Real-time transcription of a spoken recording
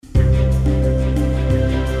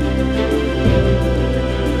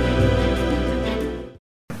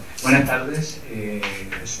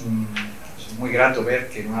muy grato ver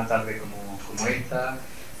que en una tarde como esta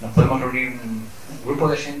nos podemos reunir un grupo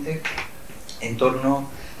de gente en torno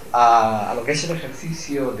a lo que es el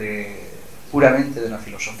ejercicio puramente de la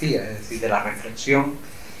filosofía, es decir, de la reflexión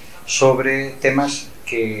sobre temas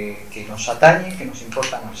que nos atañen, que nos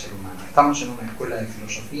importan al ser humano. Estamos en una escuela de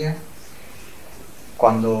filosofía.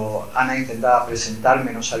 Cuando Ana intentaba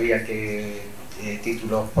presentarme no sabía qué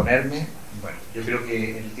título ponerme. Bueno, yo creo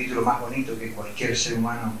que el título más bonito que cualquier ser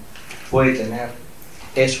humano puede tener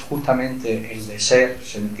es justamente el de ser,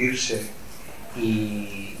 sentirse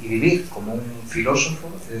y vivir como un filósofo,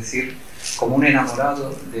 es decir, como un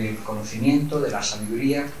enamorado del conocimiento, de la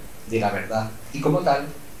sabiduría, de la verdad. Y como tal,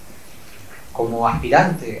 como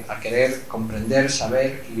aspirante a querer comprender,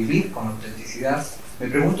 saber y vivir con autenticidad, me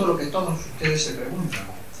pregunto lo que todos ustedes se preguntan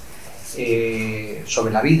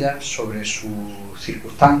sobre la vida, sobre sus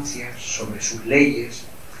circunstancias, sobre sus leyes,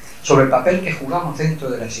 sobre el papel que jugamos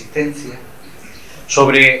dentro de la existencia,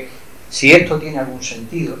 sobre si esto tiene algún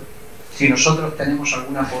sentido, si nosotros tenemos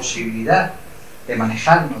alguna posibilidad de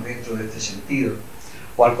manejarnos dentro de este sentido,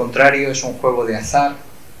 o al contrario es un juego de azar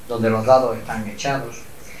donde los dados están echados.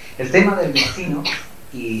 El tema del destino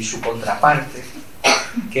y su contraparte,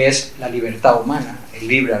 que es la libertad humana, el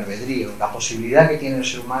libre albedrío, la posibilidad que tiene el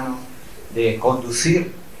ser humano de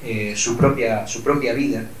conducir su propia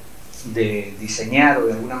vida, de diseñar o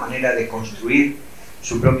de alguna manera de construir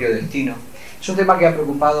su propio destino, es un tema que ha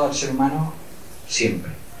preocupado al ser humano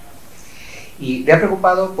siempre. Y le ha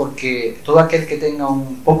preocupado porque todo aquel que tenga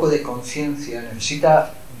un poco de conciencia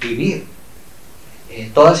necesita vivir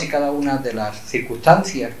todas y cada una de las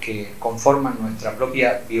circunstancias que conforman nuestra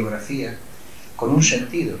propia biografía con un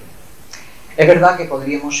sentido. Es verdad que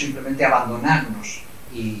podríamos simplemente abandonarnos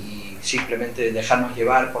y simplemente dejarnos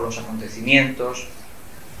llevar por los acontecimientos,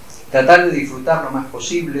 tratar de disfrutar lo más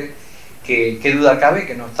posible, que qué duda cabe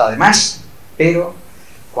que no está de más, pero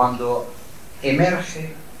cuando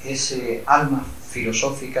emerge ese alma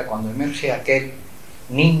filosófica, cuando emerge aquel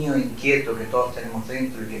niño inquieto que todos tenemos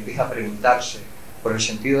dentro y que empieza a preguntarse por el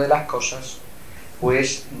sentido de las cosas,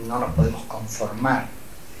 pues no nos podemos conformar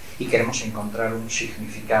y queremos encontrar un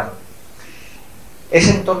significado. Es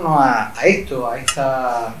en torno a esto, a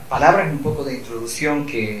estas palabras, un poco de introducción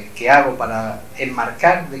que hago para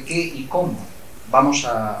enmarcar de qué y cómo vamos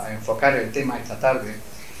a enfocar el tema esta tarde,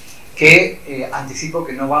 que anticipo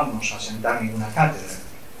que no vamos a sentar ninguna cátedra.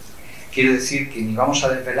 Quiero decir que ni vamos a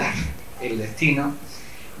desvelar el destino,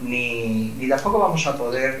 ni tampoco vamos a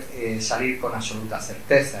poder salir con absolutas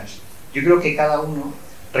certezas. Yo creo que cada uno,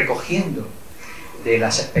 recogiendo de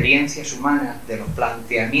las experiencias humanas, de los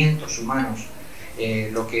planteamientos humanos,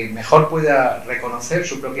 lo que mejor pueda reconocer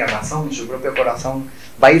su propia razón y su propio corazón,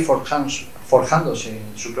 va a ir forjándose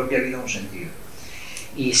en su propia vida un sentido.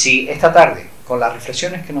 Y si esta tarde, con las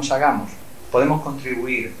reflexiones que nos hagamos, podemos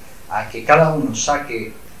contribuir a que cada uno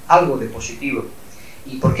saque algo de positivo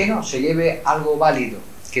y, ¿por qué no?, se lleve algo válido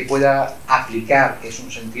que pueda aplicar, que es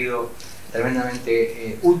un sentido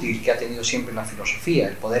tremendamente útil que ha tenido siempre la filosofía,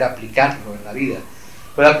 el poder aplicarlo en la vida,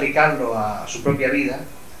 pueda aplicarlo a su propia vida,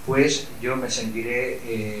 pues yo me sentiré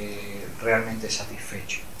realmente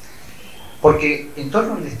satisfecho. Porque en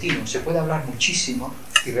torno al destino se puede hablar muchísimo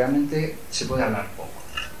y realmente se puede hablar poco.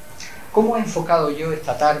 ¿Cómo he enfocado yo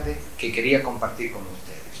esta tarde que quería compartir con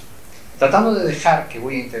ustedes? Tratando de dejar, que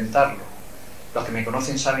voy a intentarlo, los que me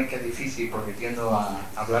conocen saben que es difícil porque tiendo a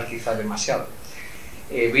hablar quizás demasiado.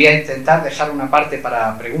 Voy a intentar dejar una parte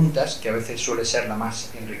para preguntas, que a veces suele ser la más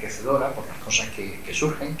enriquecedora por las cosas que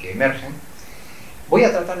surgen, que emergen. Voy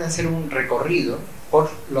a tratar de hacer un recorrido por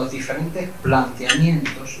los diferentes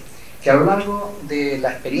planteamientos que a lo largo de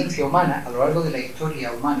la experiencia humana, a lo largo de la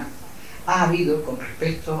historia humana, ha habido con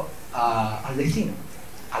respecto al destino,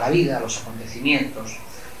 a la vida, a los acontecimientos,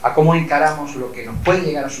 a cómo encaramos lo que nos puede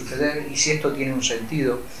llegar a suceder y si esto tiene un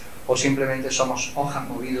sentido o simplemente somos hojas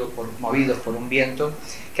movidos por un viento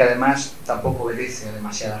que además tampoco obedece a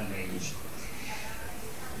demasiadas leyes.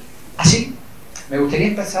 Así, me gustaría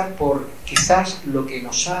empezar por quizás lo que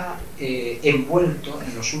nos ha envuelto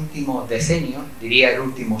en los últimos decenios, diría el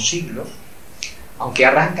último siglo, aunque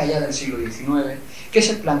arranca ya del siglo XIX, que es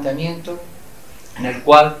el planteamiento en el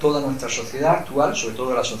cual toda nuestra sociedad actual, sobre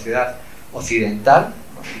todo la sociedad occidental,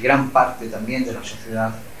 y gran parte también de la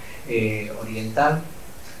sociedad oriental,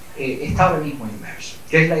 está ahora mismo inmersa,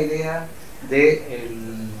 que es la idea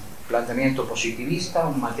del planteamiento positivista,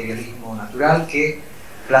 un materialismo natural que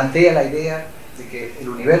plantea la idea de que el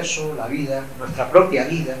universo, la vida, nuestra propia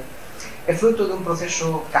vida, es fruto de un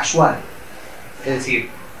proceso casual, es decir,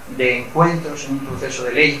 de encuentros en un proceso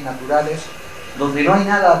de leyes naturales, donde no hay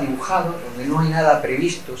nada dibujado, donde no hay nada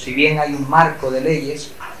previsto, si bien hay un marco de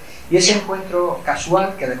leyes, Y ese encuentro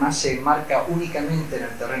casual, que además se enmarca únicamente en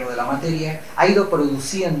el terreno de la materia, ha ido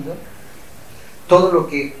produciendo todo lo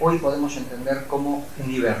que hoy podemos entender como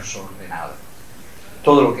universo ordenado.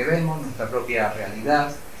 Todo lo que vemos, nuestra propia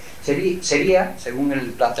realidad, sería, según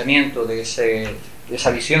el planteamiento de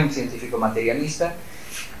esa visión científico-materialista,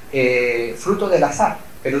 fruto del azar,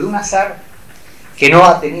 pero de un azar que no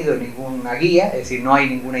ha tenido ninguna guía, es decir, no hay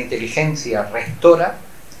ninguna inteligencia rectora,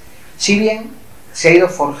 si bien se ha ido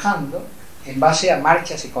forjando en base a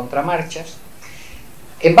marchas y contramarchas,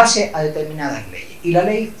 en base a determinadas leyes. Y la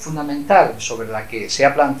ley fundamental sobre la que se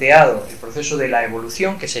ha planteado el proceso de la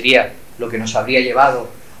evolución, que sería lo que nos habría llevado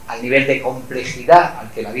al nivel de complejidad en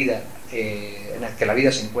el que la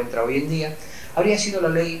vida se encuentra hoy en día, habría sido la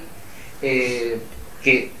ley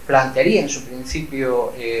que plantearía en su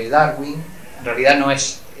principio Darwin. En realidad no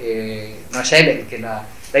es él el que la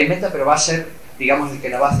inventa, pero va a ser, digamos, el que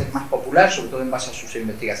la va a hacer más popular, sobre todo en base a sus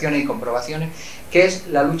investigaciones y comprobaciones, que es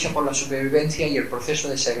la lucha por la supervivencia y el proceso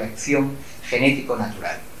de selección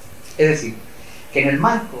genético-natural. Es decir, que en el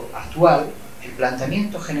marco actual, el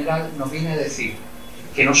planteamiento general nos viene a decir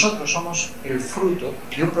que nosotros somos el fruto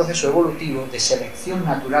de un proceso evolutivo de selección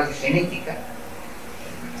natural genética,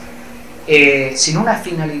 sin una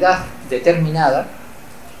finalidad determinada,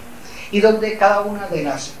 y donde cada una de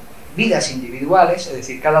las vidas individuales, es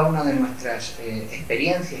decir, cada una de nuestras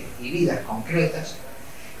experiencias y vidas concretas,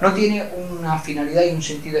 no tiene una finalidad y un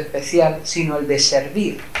sentido especial, sino el de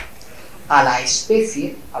servir a la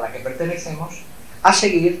especie a la que pertenecemos a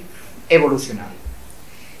seguir evolucionando.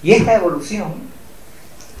 Y esta evolución,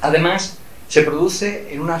 además, se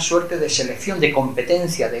produce en una suerte de selección, de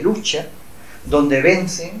competencia, de lucha, donde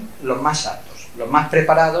vencen los más aptos, los más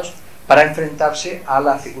preparados para enfrentarse a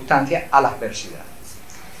las circunstancias, a la adversidad.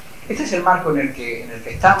 Este es el marco en el que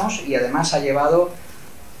estamos, y además ha llevado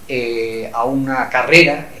a una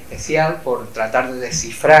carrera especial por tratar de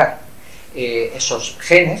descifrar esos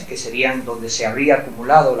genes, que serían donde se habría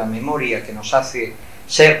acumulado la memoria que nos hace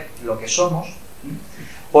ser lo que somos,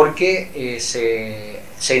 porque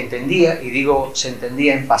se entendía, y digo se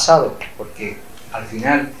entendía en pasado, porque al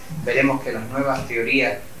final veremos que las nuevas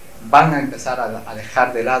teorías van a empezar a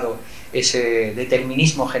dejar de lado ese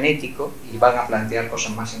determinismo genético y van a plantear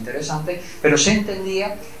cosas más interesantes, pero se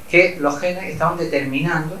entendía que los genes estaban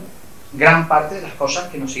determinando gran parte de las cosas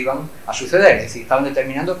que nos iban a suceder, es decir, estaban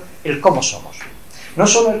determinando el cómo somos. No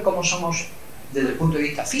solo el cómo somos desde el punto de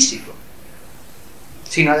vista físico,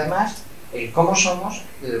 sino además el cómo somos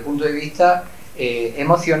desde el punto de vista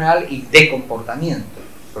emocional y de comportamiento,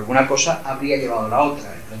 porque una cosa habría llevado a la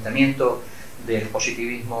otra. El planteamiento del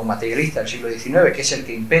positivismo materialista del siglo XIX, que es el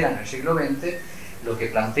que impera en el siglo XX, lo que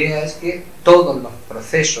plantea es que todos los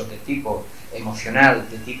procesos de tipo emocional,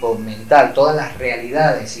 de tipo mental, todas las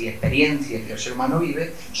realidades y experiencias que el ser humano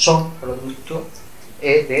vive son producto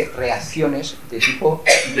de reacciones de tipo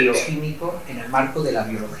bioquímico en el marco de la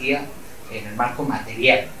biología, en el marco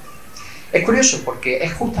material. Es curioso porque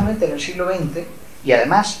es justamente en el siglo XX, y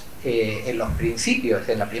además en los principios,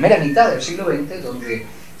 en la primera mitad del siglo XX, donde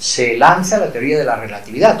se lanza la teoría de la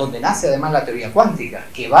relatividad, donde nace además la teoría cuántica,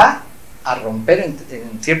 que va a romper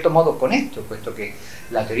en cierto modo con esto, puesto que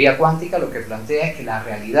la teoría cuántica lo que plantea es que la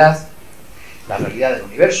realidad del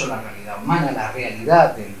universo, la realidad humana, la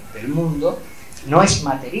realidad del mundo, no es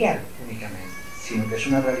material únicamente, sino que es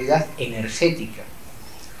una realidad energética,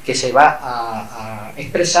 que se va a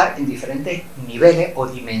expresar en diferentes niveles o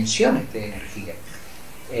dimensiones de energía.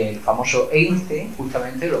 El famoso Einstein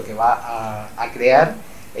justamente lo que va a crear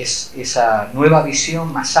es esa nueva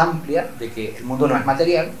visión más amplia de que el mundo no es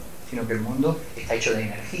material, sino que el mundo está hecho de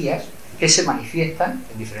energías que se manifiestan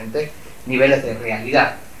en diferentes niveles de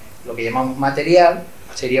realidad. Lo que llamamos material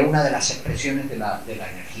sería una de las expresiones de la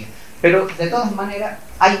energía. Pero de todas maneras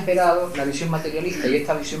ha imperado la visión materialista, y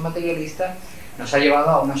esta visión materialista nos ha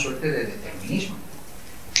llevado a una suerte de determinismo,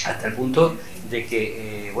 hasta el punto de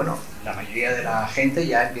que la mayoría de la gente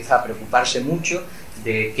ya empieza a preocuparse mucho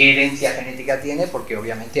de qué herencia genética tiene, porque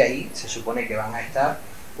obviamente ahí se supone que van a estar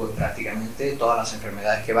pues prácticamente todas las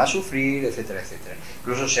enfermedades que va a sufrir, etcétera, etcétera.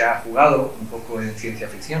 Incluso se ha jugado un poco en ciencia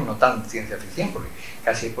ficción, no tan ciencia ficción, porque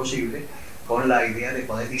casi es posible, con la idea de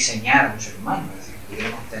poder diseñar a un ser humano, es decir,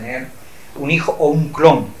 pudiéramos tener un hijo o un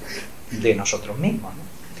clon de nosotros mismos, ¿no?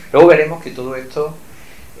 Luego veremos que todo esto,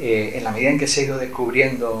 en la medida en que se ha ido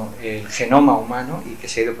descubriendo el genoma humano y que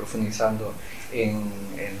se ha ido profundizando en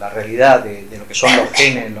la realidad de lo que son los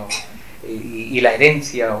genes y la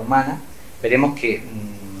herencia humana, veremos que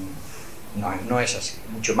no es así,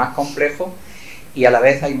 mucho más complejo, y a la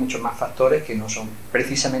vez hay muchos más factores que no son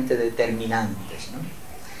precisamente determinantes, ¿no?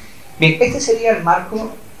 Bien, este sería el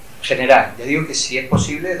marco general. Ya digo que si es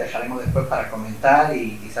posible dejaremos después para comentar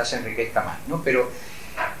y quizás se enriquezca más, ¿no? Pero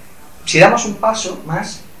si damos un paso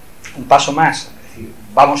más, es decir,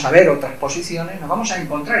 vamos a ver otras posiciones, nos vamos a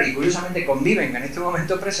encontrar, y curiosamente conviven en este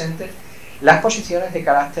momento presente, las posiciones de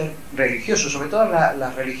carácter religioso, sobre todo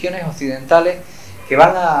las religiones occidentales, que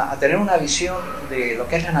van a tener una visión de lo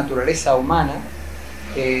que es la naturaleza humana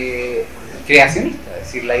creacionista. Es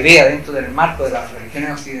decir, la idea dentro del marco de las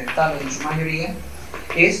religiones occidentales en su mayoría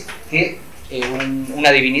es que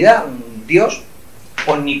una divinidad, un Dios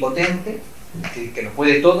omnipotente, es decir, que lo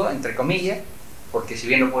puede todo, entre comillas, porque si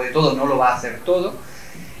bien lo puede todo, no lo va a hacer todo,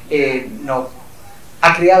 nos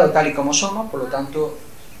ha creado tal y como somos, por lo tanto,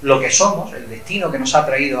 lo que somos, el destino que nos ha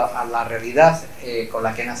traído a la realidad con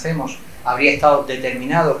la que nacemos, habría estado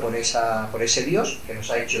determinado por ese Dios que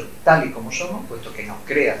nos ha hecho tal y como somos, puesto que nos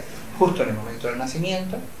crea justo en el momento del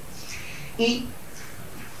nacimiento, y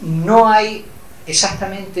no hay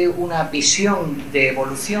exactamente una visión de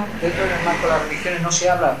evolución. Dentro del marco de las religiones no se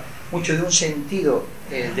habla mucho de un sentido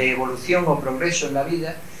de evolución o progreso en la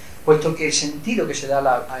vida, puesto que el sentido que se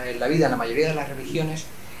da en la vida en la mayoría de las religiones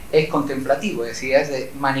es contemplativo, es decir, es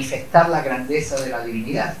de manifestar la grandeza de la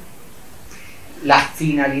divinidad. La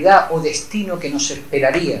finalidad o destino que nos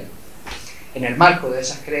esperaría en el marco de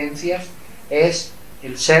esas creencias es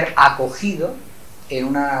el ser acogido en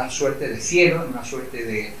una suerte de cielo, en una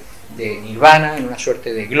suerte de nirvana, en una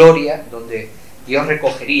suerte de gloria, donde Dios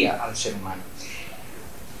recogería al ser humano.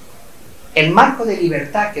 El marco de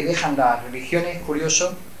libertad que dejan las religiones,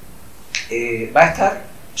 curioso, va a estar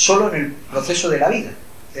solo en el proceso de la vida.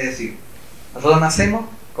 Es decir, nosotros nacemos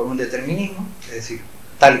con un determinismo, es decir,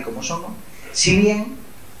 tal y como somos, si bien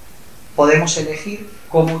podemos elegir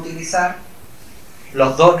cómo utilizar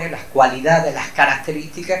los dones, las cualidades, las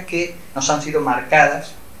características que nos han sido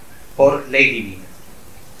marcadas por ley divina.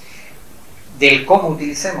 Del cómo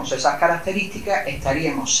utilicemos esas características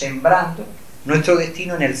estaríamos sembrando nuestro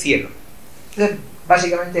destino en el cielo. Entonces,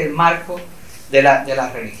 básicamente el marco de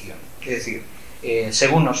la religión. Es decir,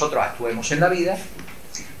 según nosotros actuemos en la vida,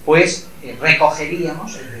 pues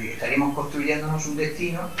recogeríamos, es decir, estaríamos construyéndonos un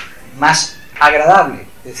destino más agradable,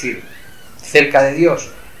 es decir, cerca de Dios,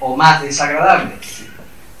 o más desagradable, es decir,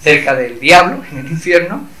 cerca del diablo, en el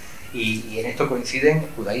infierno, y en esto coinciden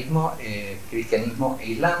judaísmo, cristianismo e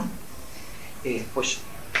islam, pues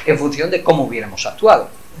en función de cómo hubiéramos actuado.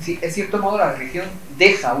 Es decir, en cierto modo la religión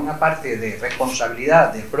deja una parte de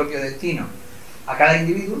responsabilidad del propio destino a cada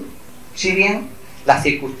individuo, si bien las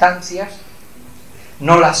circunstancias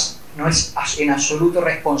no es en absoluto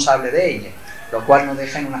responsable de ellas, lo cual nos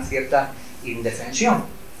deja en una cierta indefensión.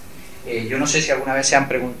 Yo no sé si alguna vez se han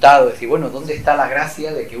preguntado, decir, bueno, ¿dónde está la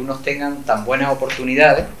gracia de que unos tengan tan buenas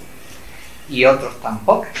oportunidades y otros tan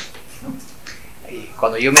pocas, ¿no? Y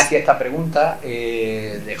cuando yo me hacía esta pregunta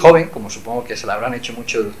de joven, como supongo que se la habrán hecho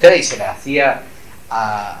muchos de ustedes, y se la hacía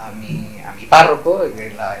a mi párroco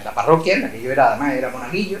en la parroquia en la que yo además era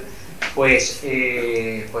monaguillo, pues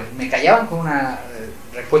me callaban con una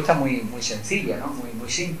respuesta muy sencilla, ¿no?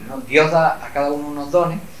 muy simple, ¿no? Dios da a cada uno unos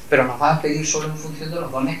dones, pero nos va a pedir solo en función de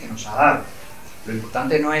los dones que nos ha dado. Lo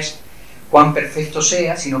importante no es cuán perfecto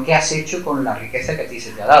sea, sino qué has hecho con la riqueza que a ti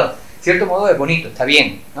se te ha dado. De cierto modo es bonito, está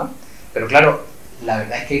bien, ¿no? Pero claro, la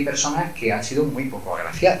verdad es que hay personas que han sido muy poco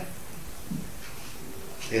agraciadas.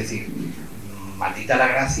 Es decir, maldita la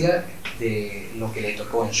gracia de lo que le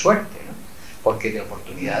tocó en suerte, ¿no? Porque de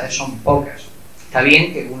oportunidades son pocas. Está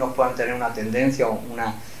bien que unos puedan tener una tendencia o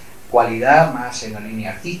una cualidad más en la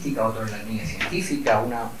línea artística, otros en la línea científica,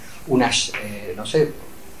 unas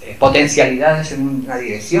potencialidades en una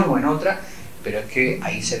dirección o en otra, pero es que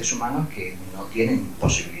hay seres humanos que no tienen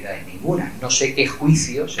posibilidades ninguna. No sé qué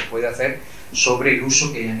juicio se puede hacer sobre el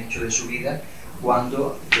uso que hayan hecho de su vida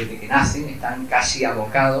cuando desde que nacen están casi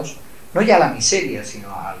abocados, no ya a la miseria, sino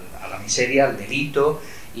a la miseria, al delito,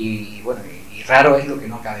 y raro es lo que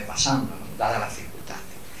no acabe pasando, ¿no? Dadas las circunstancias.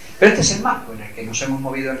 Pero este es el marco en el que nos hemos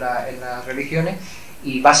movido en las religiones,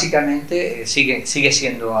 y básicamente sigue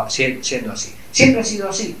siendo así. Siempre ha sido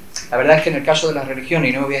así. La verdad es que en el caso de las religiones,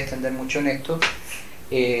 y no me voy a extender mucho en esto,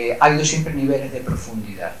 ha habido siempre niveles de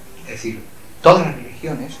profundidad. Es decir, todas las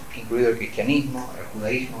religiones, incluido el cristianismo, el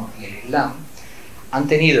judaísmo y el islam, han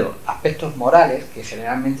tenido aspectos morales que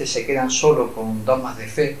generalmente se quedan solo con dogmas de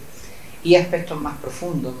fe, y aspectos más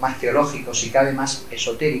profundos, más teológicos, si cabe más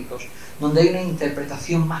esotéricos, donde hay una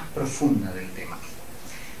interpretación más profunda del tema.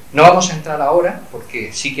 No vamos a entrar ahora,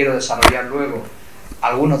 porque sí quiero desarrollar luego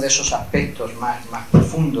algunos de esos aspectos más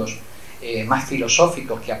profundos, más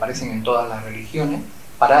filosóficos que aparecen en todas las religiones,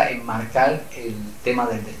 para enmarcar el tema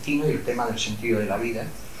del destino y el tema del sentido de la vida,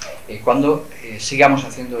 cuando sigamos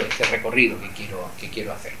haciendo este recorrido que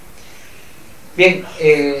quiero hacer. Bien,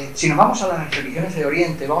 si nos vamos a las religiones de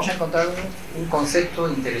Oriente, vamos a encontrar un concepto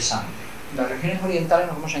interesante. En las religiones orientales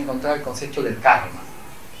nos vamos a encontrar el concepto del karma.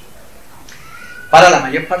 Para la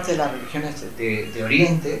mayor parte de las religiones de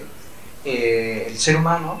Oriente, el ser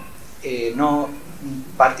humano no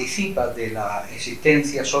participa de la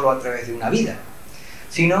existencia solo a través de una vida,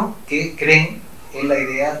 sino que creen en la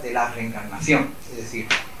idea de la reencarnación, es decir,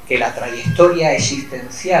 que la trayectoria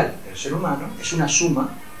existencial del ser humano es una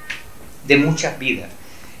suma de muchas vidas,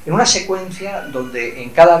 en una secuencia donde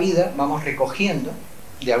en cada vida vamos recogiendo,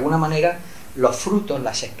 de alguna manera, los frutos,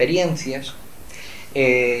 las experiencias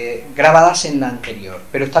grabadas en la anterior.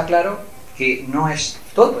 Pero está claro que no es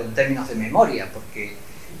todo en términos de memoria, porque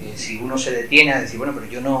si uno se detiene a decir, bueno, pero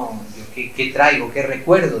 ¿qué traigo, qué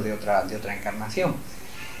recuerdo de otra encarnación?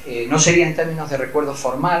 No sería en términos de recuerdo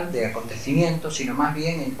formal, de acontecimientos, sino más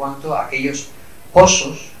bien en cuanto a aquellos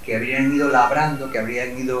pozos que habrían ido labrando, que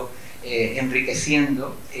habrían ido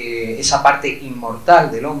enriqueciendo esa parte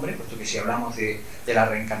inmortal del hombre, puesto que si hablamos de la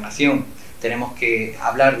reencarnación tenemos que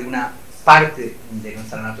hablar de una parte de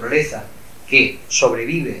nuestra naturaleza que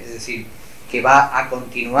sobrevive, es decir, que va a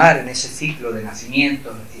continuar en ese ciclo de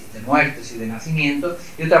nacimientos, de muertes y de nacimientos,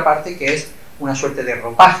 y otra parte que es una suerte de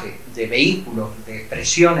ropaje, de vehículos, de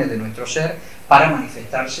expresiones de nuestro ser para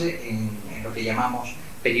manifestarse en lo que llamamos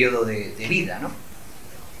periodo de vida, ¿no?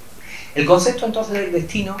 El concepto entonces del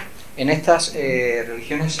destino en estas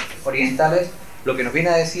religiones orientales lo que nos viene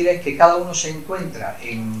a decir es que cada uno se encuentra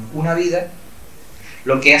en una vida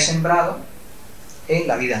lo que ha sembrado en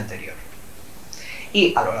la vida anterior.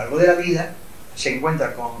 Y a lo largo de la vida se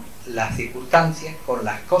encuentra con las circunstancias, con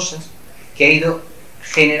las cosas que ha ido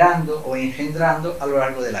generando o engendrando a lo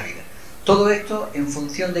largo de la vida. Todo esto en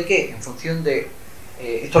función de ¿qué? En función de,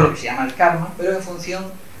 esto es lo que se llama el karma, pero en función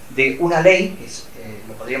de una ley, que es,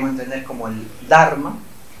 lo podríamos entender como el dharma,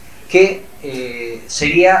 que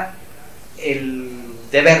sería el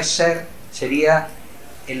deber ser, sería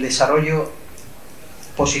el desarrollo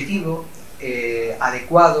positivo,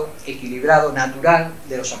 adecuado, equilibrado, natural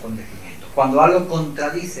de los acontecimientos. Cuando algo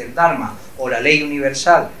contradice el dharma o la ley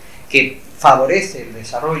universal que favorece el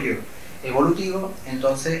desarrollo evolutivo,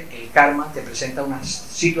 entonces el karma te presenta unas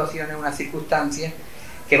situaciones, unas circunstancias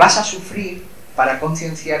que vas a sufrir para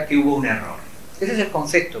concienciar que hubo un error. Ese es el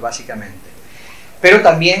concepto, básicamente. Pero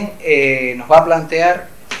también nos va a plantear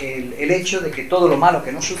el hecho de que todo lo malo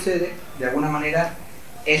que nos sucede, de alguna manera,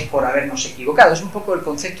 es por habernos equivocado. Es un poco el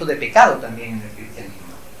concepto de pecado también en el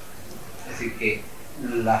cristianismo. Es decir, que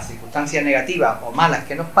las circunstancias negativas o malas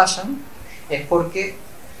que nos pasan es porque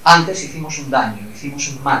antes hicimos un daño, hicimos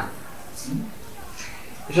un mal.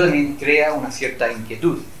 Eso también crea una cierta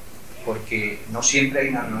inquietud, porque no siempre hay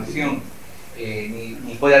una relación,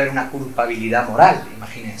 ni puede haber una culpabilidad moral,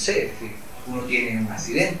 imagínense. Es decir, uno tiene un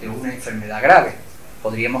accidente o una enfermedad grave,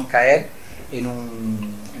 podríamos caer en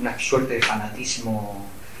una suerte de fanatismo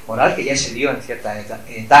moral que ya se dio en ciertas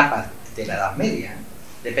etapas de la Edad Media,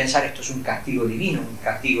 de pensar esto es un castigo divino, un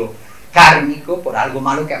castigo kármico por algo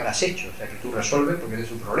malo que habrás hecho, o sea que tú resuelves porque es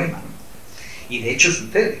tu problema, ¿no? Y de hecho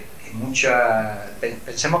sucede.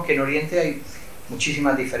 Pensemos que en Oriente hay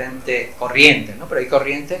muchísimas diferentes corrientes, ¿no? Pero hay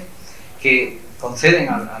corrientes que conceden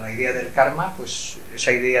a la idea del karma, pues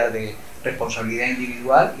esa idea de responsabilidad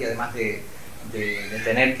individual y además de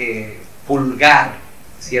tener que purgar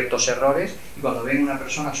ciertos errores, y cuando ven a una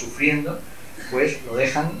persona sufriendo, pues lo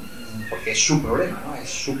dejan porque es su problema, ¿no? Es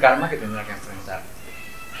su karma que tendrá que enfrentar.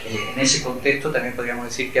 En ese contexto también podríamos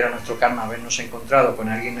decir que era nuestro karma habernos encontrado con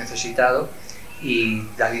alguien necesitado y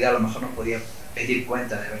la vida a lo mejor nos podía pedir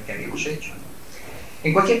cuenta de ver qué habíamos hecho, ¿no?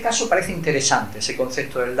 En cualquier caso parece interesante ese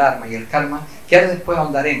concepto del dharma y el karma, que ahora después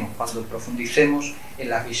ahondaremos cuando profundicemos en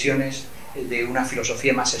las visiones de una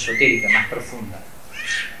filosofía más esotérica, más profunda.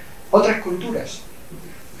 Otras culturas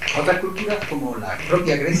como la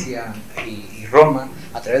propia Grecia y Roma,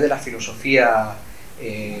 a través de la filosofía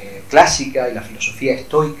clásica y la filosofía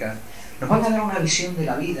estoica, nos van a dar una visión de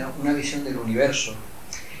la vida, una visión del universo,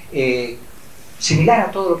 similar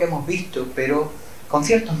a todo lo que hemos visto, pero con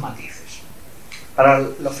ciertos matices. Para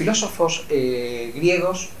los filósofos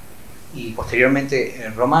griegos y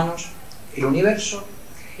posteriormente romanos, el universo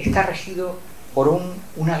está regido por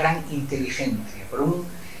una gran inteligencia, por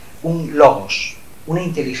un logos, una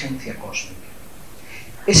inteligencia cósmica.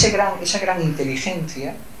 Esa gran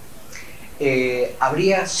inteligencia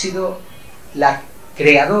habría sido la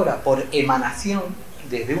creadora por emanación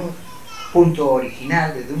desde un punto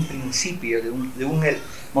original, desde un principio, de un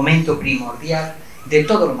momento primordial de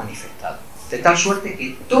todo lo manifestado. De tal suerte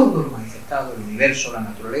que todo lo manifestado, el universo, la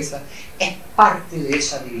naturaleza, es parte de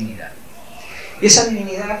esa divinidad. Y esa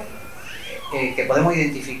divinidad que podemos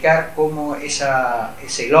identificar como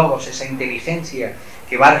ese logos, esa inteligencia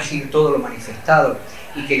que va a regir todo lo manifestado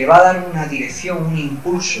y que le va a dar una dirección, un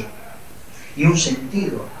impulso y un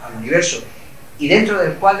sentido al universo, y dentro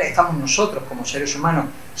del cual estamos nosotros como seres humanos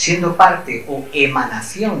siendo parte o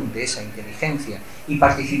emanación de esa inteligencia y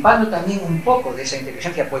participando también un poco de esa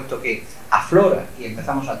inteligencia, puesto que aflora y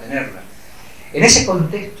empezamos a tenerla. En ese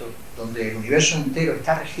contexto, donde el universo entero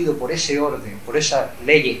está regido por ese orden, por esas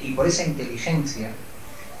leyes y por esa inteligencia,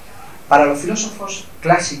 para los filósofos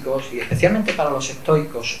clásicos y especialmente para los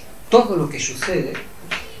estoicos, todo lo que sucede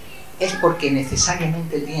es porque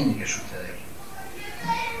necesariamente tiene que suceder.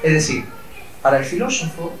 Es decir, para el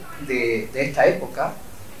filósofo de esta época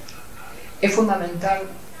es fundamental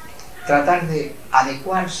tratar de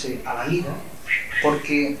adecuarse a la vida,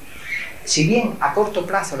 porque si bien a corto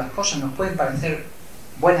plazo las cosas nos pueden parecer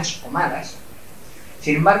buenas o malas,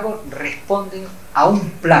 sin embargo responden a un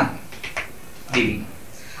plan divino,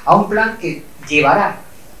 a un plan que llevará,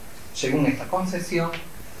 según esta concepción,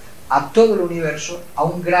 a todo el universo a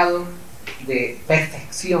un grado de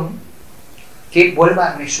perfección que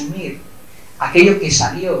vuelva a resumir aquello que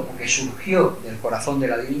salió o que surgió del corazón de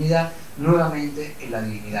la divinidad nuevamente en la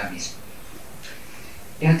divinidad misma.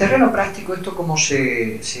 En el terreno práctico, ¿esto cómo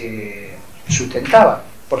se sustentaba?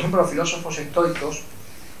 Por ejemplo, los filósofos estoicos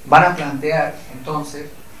van a plantear entonces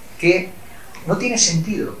que no tiene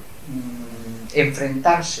sentido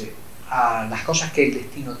enfrentarse a las cosas que el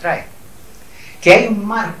destino trae, que hay un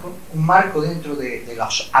marco dentro de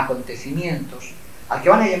los acontecimientos al que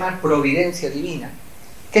van a llamar providencia divina,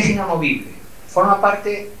 que es inamovible, forma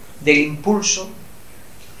parte del impulso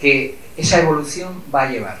que esa evolución va a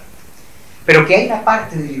llevar, pero que hay una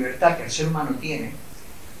parte de libertad que el ser humano tiene,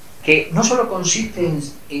 que no solo consiste en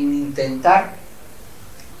intentar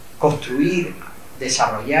construir,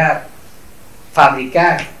 desarrollar,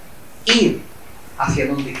 fabricar, ir hacia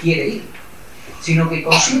donde quiere ir, sino que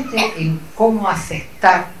consiste en cómo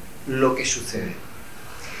aceptar lo que sucede.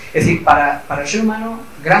 Es decir, para el ser humano,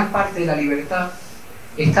 gran parte de la libertad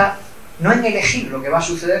está no en elegir lo que va a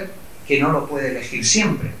suceder, que no lo puede elegir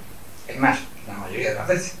siempre, es más, la mayoría de las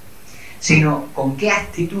veces, sino con qué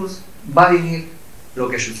actitud va a vivir lo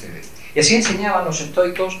que sucede. Y así enseñaban los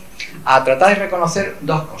estoicos a tratar de reconocer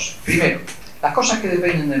dos cosas. Primero, las cosas que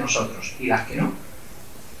dependen de nosotros y las que no.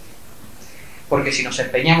 Porque si nos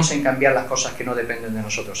empeñamos en cambiar las cosas que no dependen de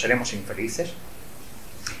nosotros, seremos infelices.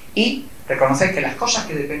 Y reconocer que las cosas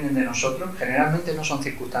que dependen de nosotros generalmente no son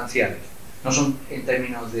circunstanciales. No son en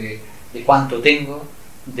términos de cuánto tengo,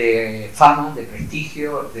 de fama, de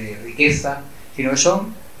prestigio, de riqueza, sino que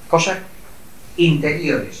son cosas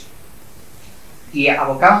interiores. Y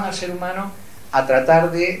abocaban al ser humano a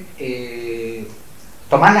tratar de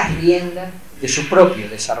tomar las riendas de su propio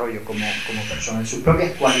desarrollo como persona, de sus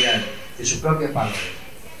propias cualidades, de sus propios valores.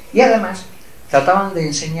 Y además trataban de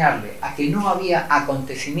enseñarle a que no había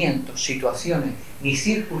acontecimientos, situaciones ni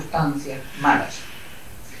circunstancias malas,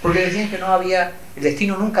 porque decían que no había, el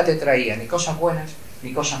destino nunca te traía ni cosas buenas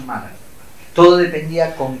ni cosas malas, todo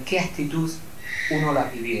dependía con qué actitud uno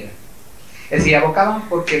las viviera. Es decir, abocaban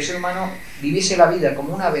porque el ser humano viviese la vida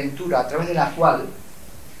como una aventura a través de la cual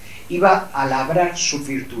iba a labrar sus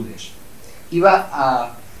virtudes, iba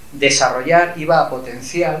a desarrollar, iba a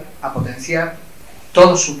potenciar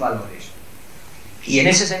todos sus valores. Y en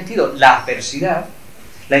ese sentido, la adversidad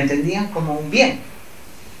la entendían como un bien,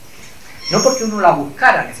 no porque uno la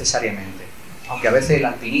buscara necesariamente, aunque a veces el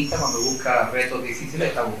alpinista cuando busca retos difíciles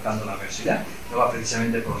está buscando la adversidad, no va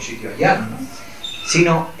precisamente por un sitio llano, ¿no?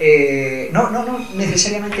 Sino no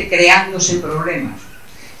necesariamente creándose problemas,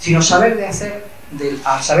 sino saber hacer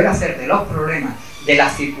de los problemas, de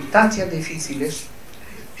las circunstancias difíciles,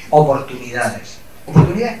 oportunidades.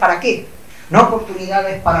 ¿Oportunidades para qué? No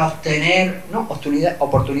oportunidades para obtener, no,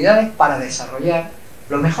 oportunidades para desarrollar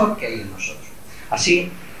lo mejor que hay en nosotros.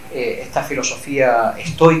 Así, esta filosofía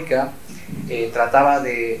estoica trataba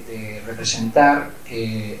de representar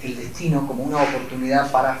el destino como una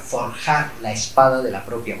oportunidad para forjar la espada de la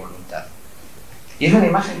propia voluntad. Y es una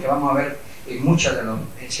imagen que vamos a ver en muchas de las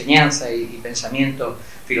enseñanzas y pensamientos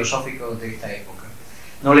filosóficos de esta época.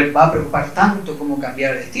 No les va a preocupar tanto cómo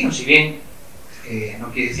cambiar el destino, si bien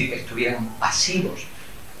no quiere decir que estuvieran pasivos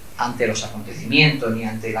ante los acontecimientos ni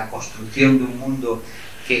ante la construcción de un mundo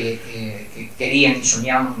que querían y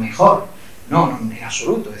soñaban mejor. No, en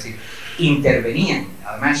absoluto. Es decir, intervenían.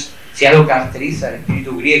 Además, si algo caracteriza el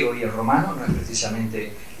espíritu griego y el romano, no es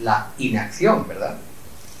precisamente la inacción, ¿verdad?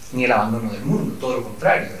 Ni el abandono del mundo, todo lo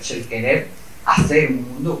contrario, es el querer hacer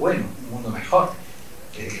un mundo bueno, un mundo mejor.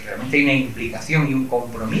 Realmente hay una implicación y un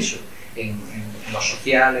compromiso en lo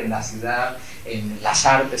social, en la ciudad, en las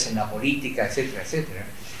artes, en la política, etcétera, etcétera.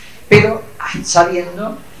 Pero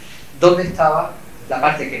sabiendo dónde estaba la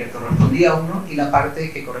parte que le correspondía a uno y la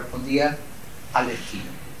parte que correspondía al destino.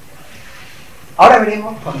 Ahora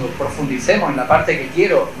veremos, cuando profundicemos en la parte que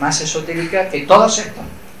quiero más esotérica, que todos estos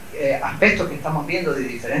aspectos que estamos viendo de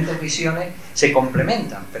diferentes visiones se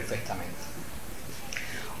complementan perfectamente.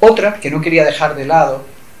 Otra que no quería dejar de lado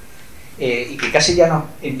y que casi ya nos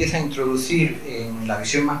empieza a introducir en la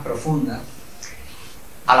visión más profunda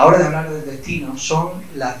a la hora de hablar del destino son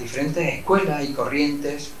las diferentes escuelas y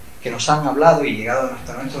corrientes que nos han hablado y llegado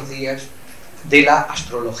hasta nuestros días de la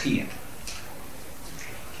astrología.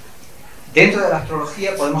 Dentro de la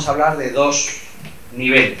astrología podemos hablar de dos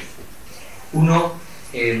niveles. Uno,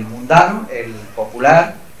 el mundano, el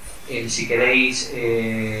popular, el, si queréis,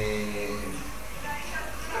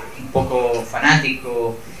 un poco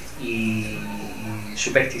fanático y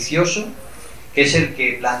supersticioso, que es el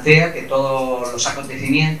que plantea que todos los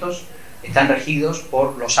acontecimientos están regidos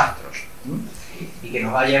por los astros, y que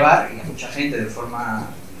nos va a llevar, y a mucha gente de forma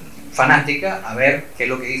fanática, a ver qué es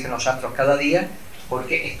lo que dicen los astros cada día,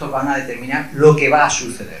 porque estos van a determinar lo que va a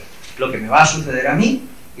suceder, lo que me va a suceder a mí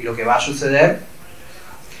y lo que va a suceder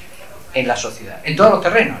en la sociedad, en todos los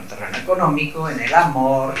terrenos, en el terreno económico, en el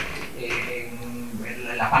amor,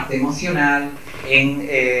 en la parte emocional, en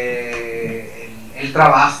el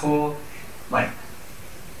trabajo. Bueno,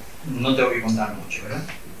 no tengo que contar mucho, ¿verdad?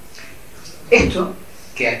 Esto,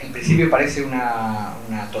 que en principio parece una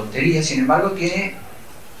tontería, sin embargo tiene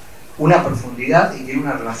una profundidad y tiene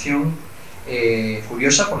una relación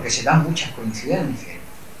curiosa, porque se dan muchas coincidencias.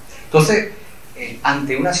 Entonces,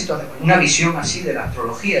 ante una situación, una visión así de la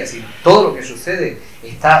astrología, es decir, todo lo que sucede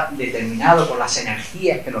está determinado por las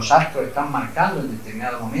energías que los astros están marcando en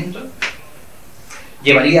determinado momento,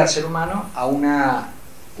 llevaría al ser humano a un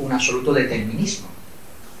absoluto determinismo.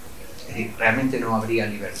 Es decir, realmente no habría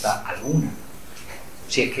libertad alguna,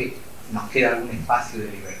 si es que nos queda algún espacio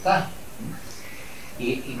de libertad.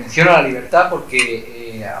 Y menciono la libertad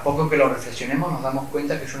porque a poco que lo reflexionemos nos damos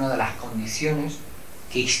cuenta que es una de las condiciones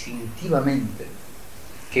que instintivamente,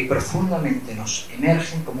 que profundamente nos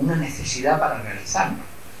emergen como una necesidad para realizarnos.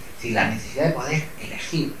 Es decir, la necesidad de poder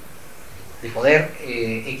elegir, de poder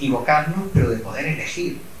equivocarnos, pero de poder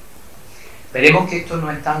elegir. Veremos que esto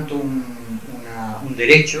no es tanto un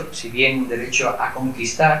derecho, si bien un derecho a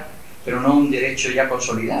conquistar, pero no un derecho ya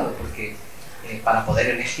consolidado, porque para poder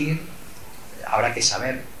elegir habrá que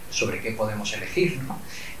saber sobre qué podemos elegir, ¿no?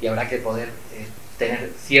 Y habrá que poder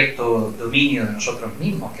tener cierto dominio de nosotros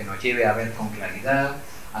mismos que nos lleve a ver con claridad,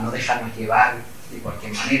 a no dejarnos llevar de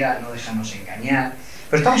cualquier manera, a no dejarnos engañar.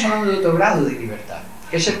 Pero estamos hablando de otro grado de libertad,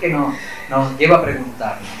 que es el que nos lleva a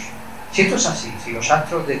preguntarnos: si esto es así, si los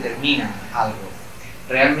astros determinan algo,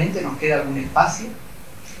 ¿realmente nos queda algún espacio?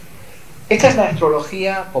 Esta es la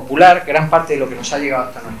astrología popular, gran parte de lo que nos ha llegado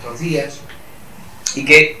hasta nuestros días, y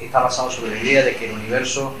que está basado sobre la idea de que el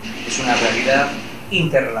universo es una realidad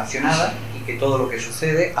interrelacionada y que todo lo que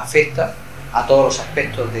sucede afecta a todos los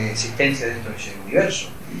aspectos de existencia dentro de ese universo,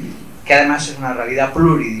 que además es una realidad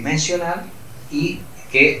pluridimensional y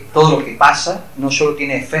que todo lo que pasa no solo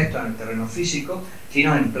tiene efectos en el terreno físico,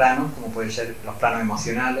 sino en planos como pueden ser los planos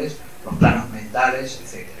emocionales, los planos mentales,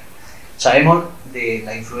 etc. Sabemos de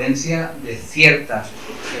la influencia de ciertas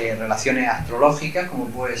relaciones astrológicas, como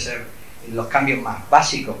puede ser los cambios más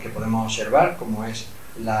básicos que podemos observar, como es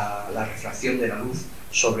la refracción de la luz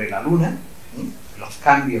sobre la luna, los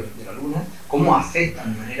cambios de la luna, cómo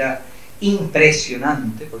afectan de manera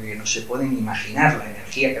impresionante, porque no se pueden imaginar la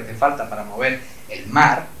energía que hace falta para mover el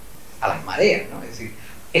mar a las mareas, ¿no? Es decir,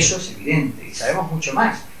 eso es evidente, y sabemos mucho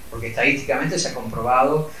más, porque estadísticamente se ha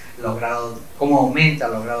comprobado cómo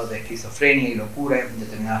aumentan los grados de esquizofrenia y locura en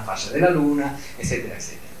determinadas fases de la luna, etcétera,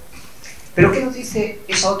 etcétera. Pero ¿qué nos dice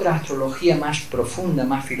esa otra astrología más profunda,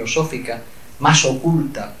 más filosófica, más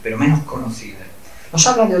oculta, pero menos conocida? Nos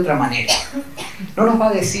habla de otra manera. No nos va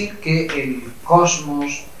a decir que el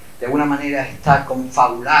cosmos de alguna manera está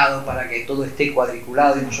confabulado para que todo esté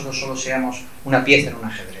cuadriculado y nosotros solo seamos una pieza en un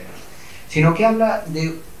ajedrez, sino que habla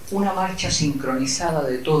de una marcha sincronizada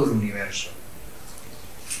de todo el universo.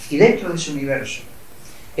 Y dentro de ese universo,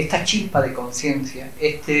 esta chispa de conciencia,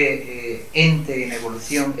 este ente en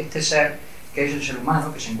evolución, este ser que es el ser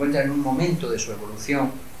humano, que se encuentra en un momento de su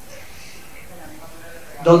evolución,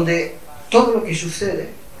 donde todo lo que sucede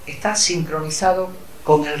está sincronizado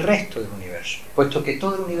con el resto del universo, puesto que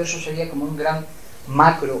todo el universo sería como un gran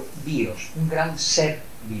macro bios, un gran ser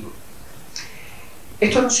vivo.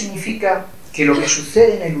 Esto no significa que lo que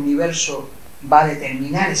sucede en el universo va a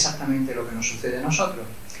determinar exactamente lo que nos sucede a nosotros,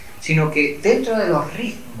 sino que dentro de los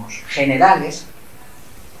ritmos generales,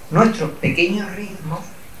 nuestros pequeños ritmos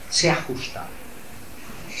se ajustan.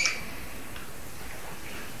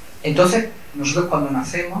 Entonces, nosotros cuando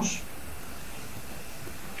nacemos,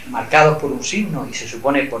 marcados por un signo y se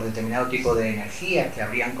supone por determinado tipo de energías que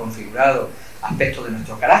habrían configurado aspectos de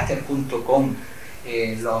nuestro carácter junto con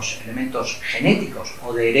los elementos genéticos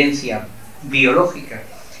o de herencia biológica,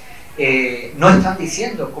 no están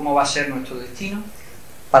diciendo cómo va a ser nuestro destino.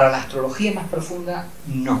 Para la astrología más profunda,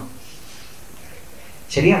 no.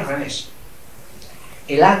 Sería al revés.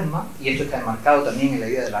 El alma, y esto está enmarcado también en la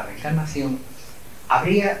idea de la reencarnación,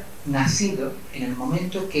 habría nacido en el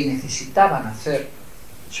momento que necesitaba nacer,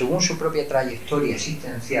 según su propia trayectoria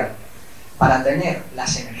existencial, para tener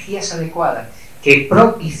las energías adecuadas que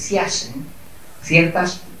propiciasen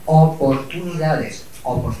ciertas oportunidades,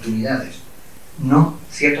 no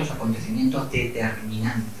ciertos acontecimientos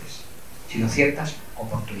determinantes, sino ciertas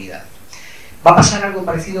oportunidades. Va a pasar algo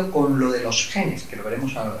parecido con lo de los genes, que lo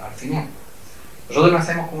veremos al final. Nosotros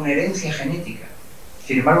nacemos con una herencia genética,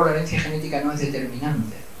 sin embargo la herencia genética no es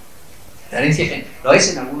determinante. La herencia genética lo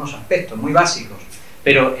es en algunos aspectos muy básicos,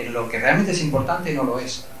 pero en lo que realmente es importante no lo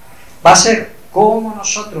es. Va a ser cómo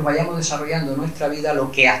nosotros vayamos desarrollando nuestra vida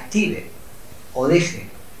lo que active o deje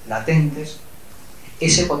latentes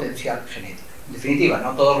ese potencial genético. En definitiva,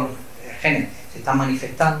 no todos los genes se están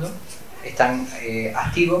manifestando, están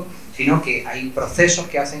activos, sino que hay procesos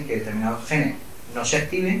que hacen que determinados genes no se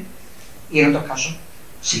activen y en otros casos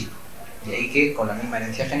sí. De ahí que con la misma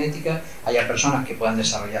herencia genética haya personas que puedan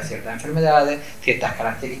desarrollar ciertas enfermedades, ciertas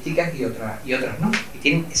características y otras no, y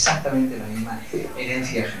tienen exactamente la misma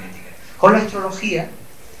herencia genética. Con la astrología,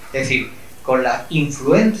 es decir, con la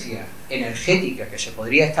influencia energética que se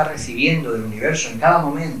podría estar recibiendo del universo en cada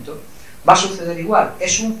momento, va a suceder igual.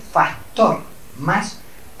 Es un factor más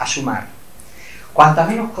a sumar. Cuanta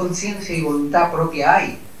menos conciencia y voluntad propia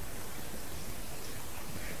hay,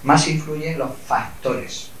 más influyen los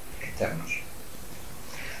factores externos.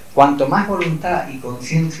 Cuanto más voluntad y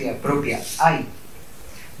conciencia propia hay,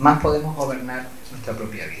 más podemos gobernar nuestra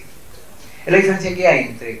propia vida. Es la diferencia que hay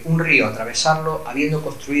entre un río, atravesarlo habiendo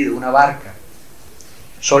construido una barca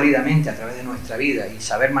sólidamente a través de nuestra vida y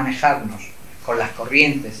saber manejarnos con las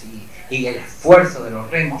corrientes y el esfuerzo de los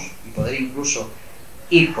remos y poder incluso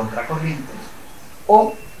ir contra corrientes,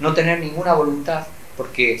 o no tener ninguna voluntad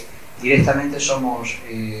porque directamente somos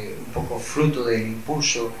un poco fruto del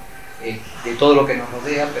impulso de todo lo que nos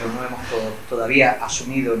rodea, pero no hemos todavía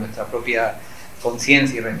asumido nuestra propia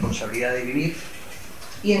conciencia y responsabilidad de vivir,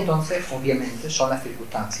 y entonces obviamente son las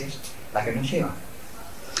circunstancias las que nos llevan.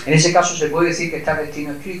 En ese caso se puede decir que está el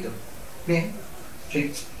destino escrito. Bien,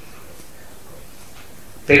 sí.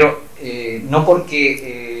 Pero no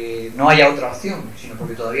porque no haya otra opción, sino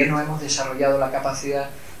porque todavía no hemos desarrollado la capacidad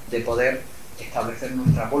de poder establecer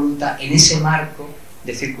nuestra voluntad en ese marco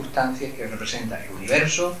de circunstancias que representan el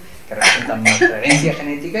universo, que representan nuestra herencia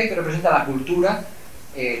genética y que representan la cultura,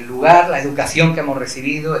 el lugar, la educación que hemos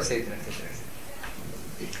recibido, etcétera, etcétera,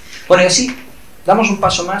 etcétera. Bueno, y así damos un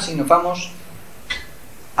paso más y nos vamos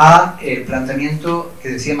a el planteamiento que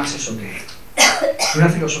decía más esotérico, una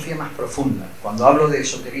filosofía más profunda. Cuando hablo de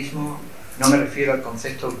esoterismo no me refiero al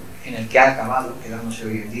concepto en el que ha acabado quedándose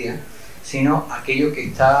hoy en día, sino aquello que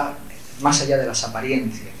está más allá de las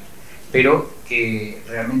apariencias, pero que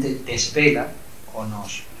realmente desvela o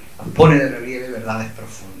nos pone de relieve verdades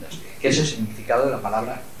profundas, que es el significado de la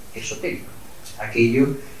palabra esotérico,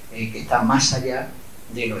 aquello que está más allá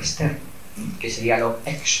de lo externo, que sería lo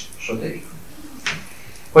exotérico.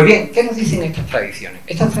 Pues bien, ¿qué nos dicen estas tradiciones?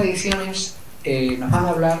 Estas tradiciones nos van a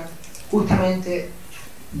hablar justamente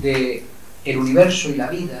de el universo y la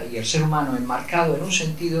vida y el ser humano enmarcado en un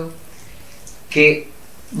sentido que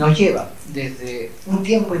nos lleva desde un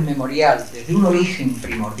tiempo inmemorial, desde un origen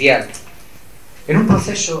primordial, en un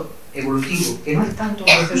proceso evolutivo, que no es tanto un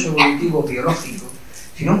proceso evolutivo biológico,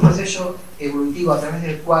 sino un proceso evolutivo a través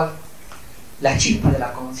del cual la chispa de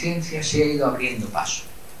la conciencia se ha ido abriendo paso.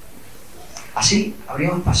 Así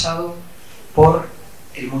habríamos pasado por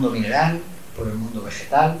el mundo mineral, por el mundo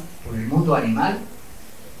vegetal, por el mundo animal,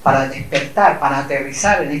 para despertar, para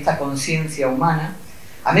aterrizar en esta conciencia humana,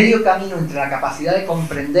 a medio camino entre la capacidad de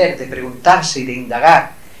comprender, de preguntarse y de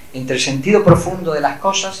indagar, entre el sentido profundo de las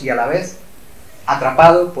cosas y a la vez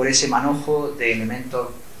atrapado por ese manojo de elementos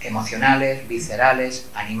emocionales, viscerales,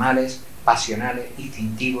 animales, pasionales,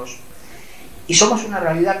 instintivos. Y somos una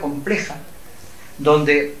realidad compleja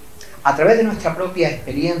donde a través de nuestra propia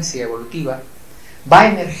experiencia evolutiva va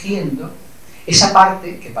emergiendo esa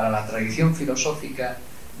parte que para la tradición filosófica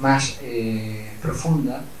más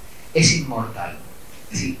profunda es inmortal,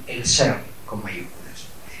 es decir, el ser con mayúsculas.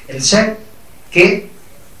 Es El ser que,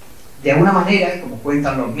 de alguna manera, y como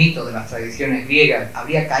cuentan los mitos de las tradiciones griegas,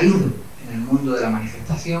 habría caído en el mundo de la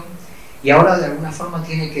manifestación y ahora de alguna forma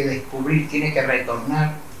tiene que descubrir, tiene que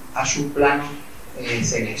retornar a su plano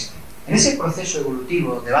celeste. En ese proceso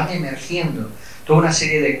evolutivo donde van emergiendo toda una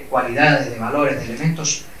serie de cualidades, de valores, de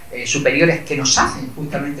elementos superiores que nos hacen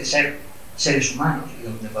justamente ser seres humanos y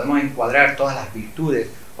donde podemos encuadrar todas las virtudes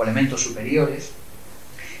o elementos superiores,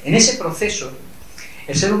 en ese proceso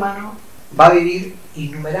el ser humano va a vivir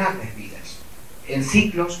innumerables vidas, en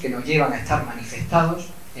ciclos que nos llevan a estar manifestados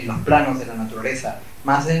en los planos de la naturaleza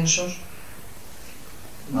más densos,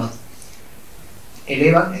 nos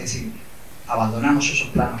elevan, es decir, abandonamos esos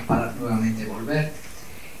planos para nuevamente volver,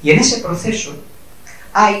 y en ese proceso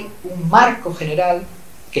hay un marco general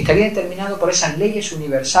que estaría determinado por esas leyes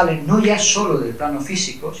universales, no ya solo del plano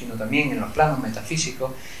físico, sino también en los planos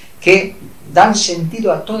metafísicos, que dan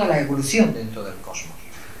sentido a toda la evolución dentro del cosmos.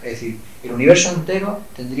 Es decir, el universo entero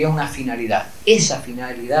tendría una finalidad, esa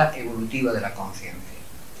finalidad evolutiva de la conciencia.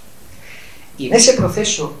 Y en ese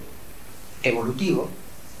proceso evolutivo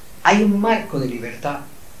hay un marco de libertad,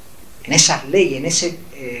 en esas leyes, en esas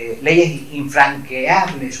leyes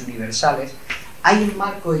infranqueables universales, hay un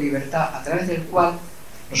marco de libertad a través del cual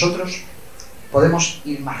nosotros podemos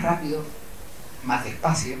ir más rápido, más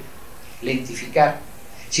despacio, lentificar.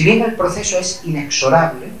 Si bien el proceso es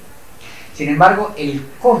inexorable, sin embargo, el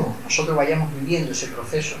cómo nosotros vayamos viviendo ese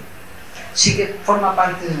proceso sí que forma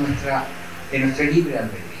parte de nuestro libre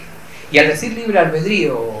albedrío. Y al decir libre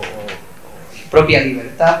albedrío o propia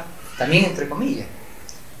libertad, también entre comillas,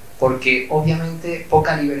 porque obviamente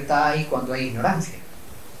poca libertad hay cuando hay ignorancia.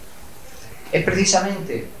 Es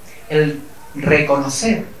precisamente el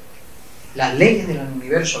reconocer las leyes del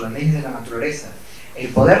universo, las leyes de la naturaleza, el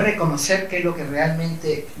poder reconocer qué es lo que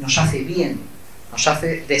realmente nos hace bien, nos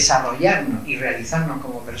hace desarrollarnos y realizarnos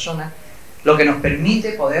como personas, lo que nos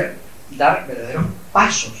permite poder dar verdaderos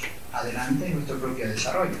pasos adelante en nuestro propio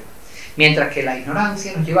desarrollo. Mientras que la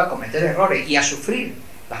ignorancia nos lleva a cometer errores y a sufrir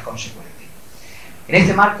las consecuencias. En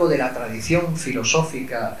este marco de la tradición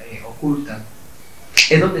filosófica oculta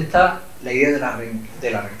es donde está la idea de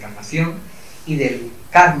la reencarnación y del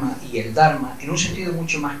karma y el dharma en un sentido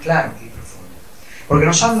mucho más claro y profundo. Porque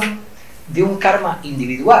nos hablan de un karma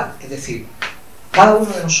individual, es decir, cada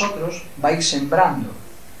uno de nosotros va a ir sembrando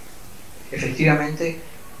efectivamente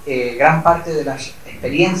gran parte de las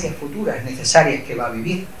experiencias futuras necesarias que va a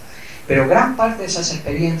vivir, pero gran parte de esas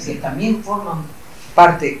experiencias también forman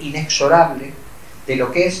parte inexorable de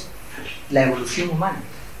lo que es la evolución humana.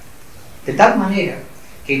 De tal manera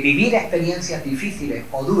que vivir experiencias difíciles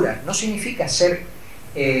o duras no significa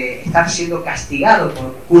estar siendo castigado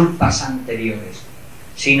por culpas anteriores,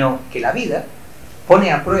 sino que la vida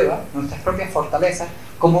pone a prueba nuestras propias fortalezas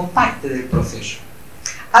como parte del proceso.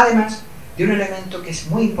 Además de un elemento que es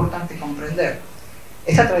muy importante comprender,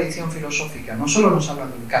 esta tradición filosófica no solo nos habla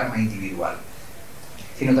de un karma individual,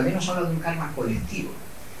 sino también nos habla de un karma colectivo.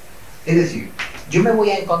 Es decir, yo me voy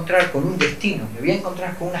a encontrar con un destino, me voy a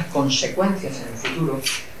encontrar con unas consecuencias en el futuro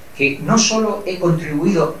que no solo he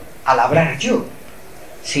contribuido a labrar yo,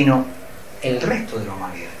 sino el resto de la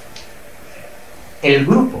humanidad. El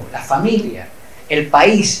grupo, la familia, el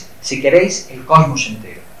país, si queréis, el cosmos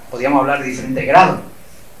entero. Podríamos hablar de diferentes grados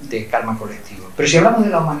de karma colectivo. Pero si hablamos de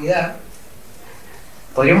la humanidad,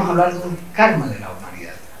 podríamos hablar de un karma de la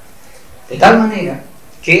humanidad. De tal manera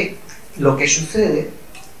que lo que sucede,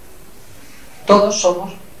 todos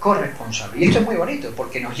somos corresponsables. Y esto es muy bonito,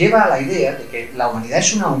 porque nos lleva a la idea de que la humanidad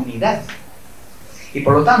es una unidad. Y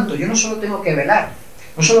por lo tanto, yo no solo tengo que velar,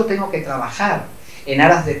 no solo tengo que trabajar en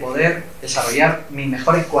aras de poder desarrollar mis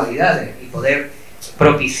mejores cualidades y poder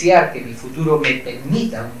propiciar que mi futuro me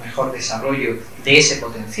permita un mejor desarrollo de ese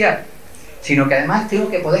potencial, sino que además tengo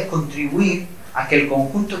que poder contribuir a que el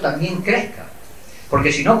conjunto también crezca.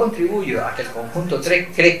 Porque si no contribuyo a que el conjunto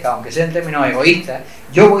crezca, aunque sea en términos egoístas,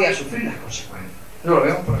 yo voy a sufrir las consecuencias. Eso lo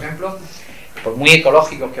vemos, por ejemplo, por muy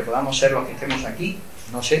ecológicos que podamos ser los que estemos aquí,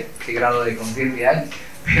 no sé qué grado de conciencia hay,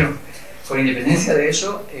 pero con independencia de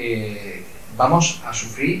eso, vamos a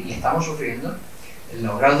sufrir y estamos sufriendo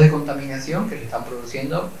los grados de contaminación que se están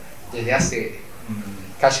produciendo desde hace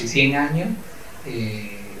casi 100 años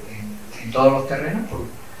en todos los terrenos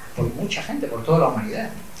por mucha gente, por toda la humanidad.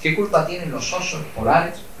 ¿Qué culpa tienen los osos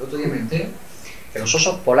polares? El otro día me enteré que los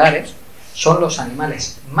osos polares son los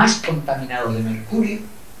animales más contaminados de mercurio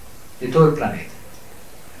de todo el planeta.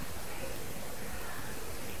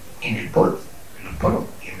 En el polo, en los polos,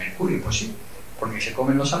 y el mercurio, pues sí, porque se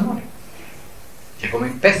comen los salmones. Se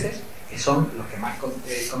comen peces, que son los que más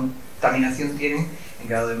contaminación tienen en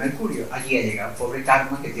grado de mercurio. Allí ha llegado el pobre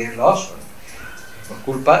karma que tienen los osos. por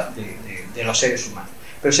culpa de los seres humanos.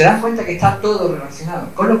 Pero se dan cuenta que está todo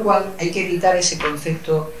relacionado, con lo cual hay que evitar ese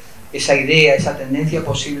concepto, esa idea, esa tendencia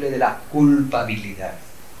posible de la culpabilidad.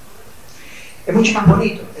 Es mucho más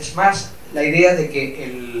bonito, es más la idea de que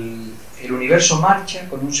el universo marcha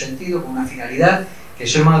con un sentido, con una finalidad, que el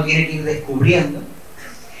ser humano tiene que ir descubriendo,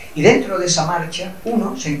 y dentro de esa marcha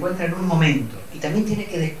uno se encuentra en un momento y también tiene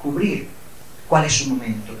que descubrir cuál es su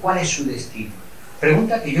momento, cuál es su destino.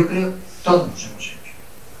 Pregunta que yo creo todos nos hemos hecho.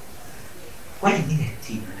 ¿Cuál es mi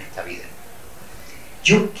destino en esta vida?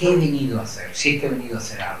 ¿Yo qué he venido a hacer? Si es que he venido a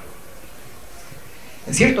hacer algo.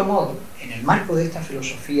 En cierto modo, en el marco de esta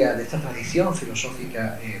filosofía, de esta tradición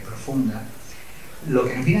filosófica profunda, lo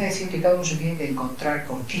que nos viene a decir es que cada uno se tiene que encontrar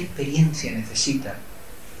con qué experiencia necesita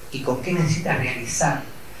y con qué necesita realizar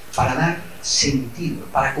para dar sentido,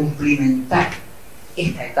 para cumplimentar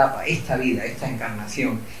esta etapa, esta vida, esta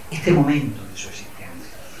encarnación, este momento de su existencia.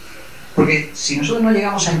 Porque si nosotros no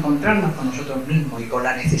llegamos a encontrarnos con nosotros mismos y con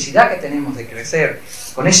la necesidad que tenemos de crecer,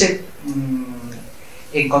 con ese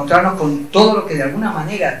encontrarnos con todo lo que de alguna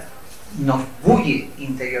manera nos bulle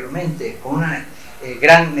interiormente, con una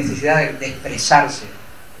gran necesidad de expresarse,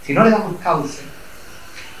 si no le damos cauce,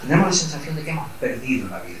 tendremos la sensación de que hemos perdido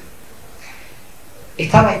la vida.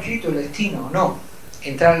 ¿Estaba escrito el destino o no?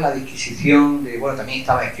 Entrar en la disquisición de, bueno, también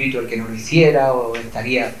estaba escrito el que no lo hiciera, o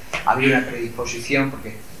habría una predisposición,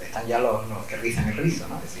 porque están ya los que rizan el rizo,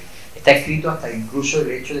 ¿no? Es decir, está escrito hasta incluso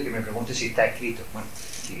el hecho de que me pregunte si está escrito. Bueno,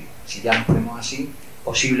 si ya nos ponemos así,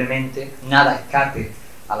 posiblemente nada escape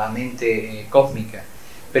a la mente cósmica,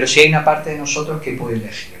 pero sí hay una parte de nosotros que puede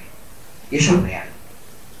elegir, y eso es real.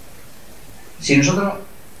 Si nosotros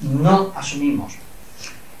no asumimos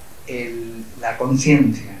la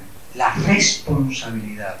conciencia, la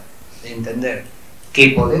responsabilidad de entender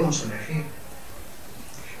que podemos elegir,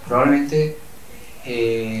 probablemente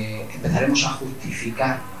empezaremos a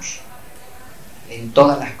justificarnos en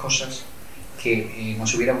todas las cosas que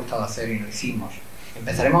nos hubiera gustado hacer y no hicimos.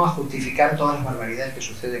 Empezaremos a justificar todas las barbaridades que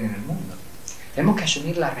suceden en el mundo. Tenemos que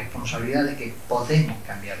asumir la responsabilidad de que podemos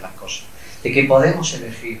cambiar las cosas, de que podemos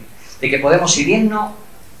elegir, de que podemos, si bien no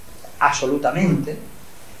absolutamente,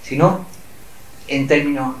 sino en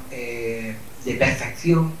términos de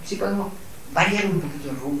perfección, sí podemos variar un poquito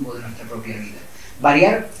el rumbo de nuestra propia vida,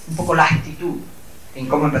 variar un poco la actitud en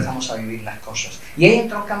cómo empezamos a vivir las cosas. Y ahí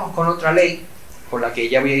entroncamos con otra ley, con la que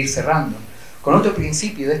ya voy a ir cerrando, con otro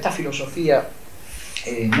principio de esta filosofía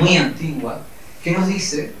muy antigua, que nos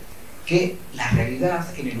dice que la realidad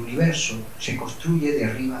en el universo se construye de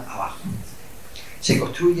arriba a abajo. Se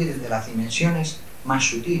construye desde las dimensiones más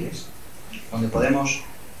sutiles, donde podemos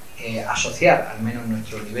asociar, al menos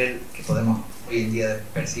nuestro nivel que podemos hoy en día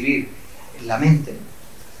percibir en la mente,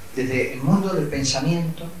 desde el mundo del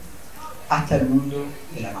pensamiento hasta el mundo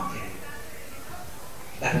de la materia.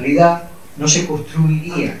 La realidad no se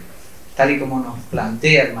construiría tal y como nos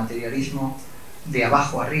plantea el materialismo de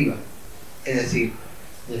abajo arriba, es decir,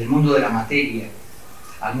 desde el mundo de la materia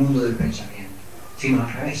al mundo del pensamiento, sino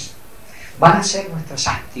al revés. Van a ser nuestras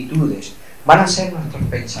actitudes, van a ser nuestros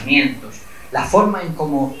pensamientos, la forma en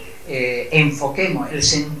cómo enfoquemos, el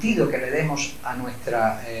sentido que le demos a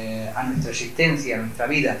nuestra existencia, a nuestra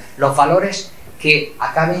vida, los valores que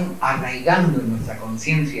acaben arraigando en nuestra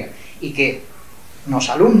conciencia y que nos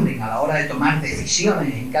alumbren a la hora de tomar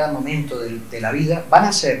decisiones en cada momento de la vida, van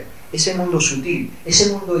a ser ese mundo sutil,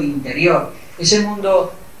 ese mundo interior, ese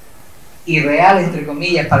mundo irreal, entre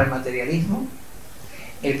comillas, para el materialismo,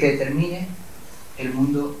 el que determine el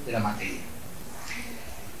mundo de la materia.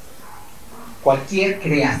 Cualquier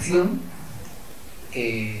creación,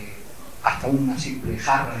 hasta una simple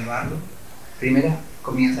jarra de barro, primero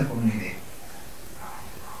comienza con una idea.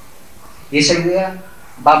 Y esa idea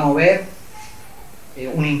va a mover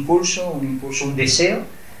un impulso, un deseo,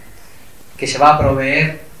 que se va a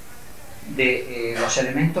proveer de los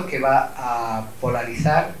elementos que va a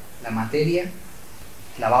polarizar la materia,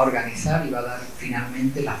 la va a organizar y va a dar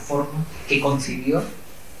finalmente la forma que concibió,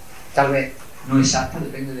 tal vez no exacta,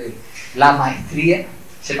 depende de la maestría,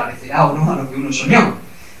 se parecerá o no a lo que uno soñó.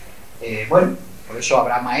 Bueno, por eso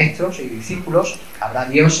habrá maestros y discípulos, habrá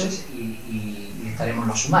dioses y estaremos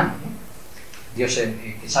los humanos, ¿no? Dioses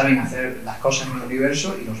que saben hacer las cosas en el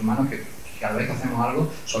universo y los humanos que cada vez que hacemos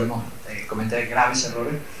algo solemos cometer graves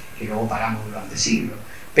errores que luego pagamos durante siglos.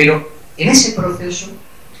 Pero en ese proceso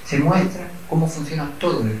se muestra cómo funciona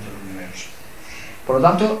todo dentro del universo. Por lo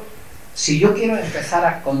tanto, si yo quiero empezar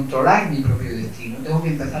a controlar mi propio destino, tengo que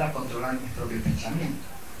empezar a controlar mis propios pensamientos.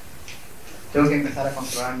 Tengo que empezar a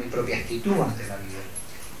controlar mi propia actitud ante la vida.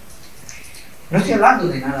 No estoy hablando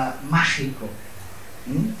de nada mágico.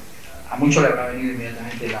 a muchos le habrá venido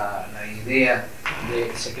inmediatamente la idea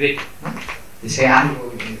de secreto, ¿no? De ser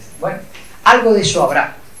algo, bueno, algo de eso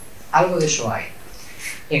habrá, algo de eso hay.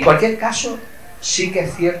 En cualquier caso, sí que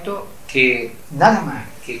es cierto que nada más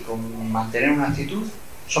que con mantener una actitud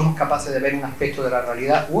somos capaces de ver un aspecto de la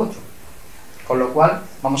realidad u otro, con lo cual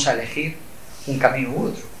vamos a elegir un camino u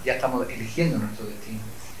otro, ya estamos eligiendo nuestro destino.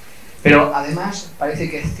 Pero además parece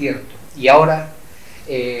que es cierto, y ahora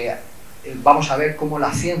vamos a ver cómo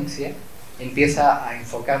la ciencia empieza a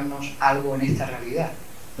enfocarnos algo en esta realidad.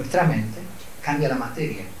 Nuestra mente cambia la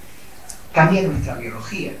materia, cambia nuestra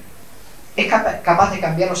biología, es capaz de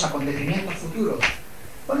cambiar los acontecimientos futuros.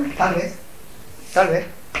 Bueno, tal vez,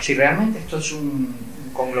 si realmente esto es un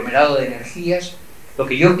conglomerado de energías, lo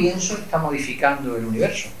que yo pienso está modificando el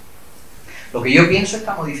universo. Lo que yo pienso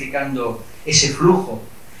está modificando ese flujo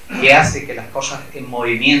que hace que las cosas en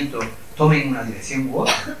movimiento tomen una dirección u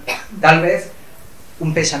otra. Tal vez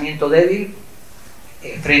un pensamiento débil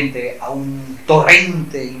frente a un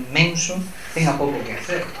torrente inmenso tenga poco que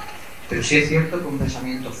hacer. Pero sí es cierto que un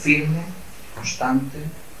pensamiento firme, constante,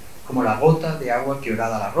 como la gota de agua que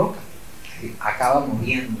horada la roca, que acaba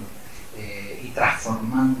moviendo y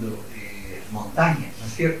transformando montañas, ¿no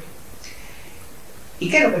es cierto? ¿Y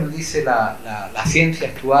qué es lo que nos dice la ciencia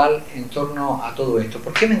actual en torno a todo esto?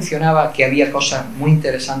 ¿Por qué mencionaba que había cosas muy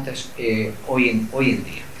interesantes hoy en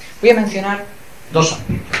día? Voy a mencionar dos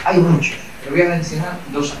aspectos, hay muchos, pero voy a mencionar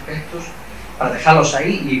dos aspectos para dejarlos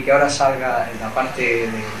ahí y que ahora salga en la parte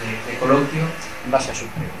de coloquio en base a sus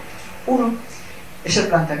preguntas. Uno es el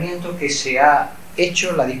planteamiento que se ha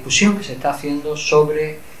hecho, la discusión que se está haciendo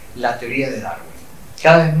sobre la teoría de Darwin.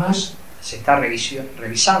 Cada vez más se está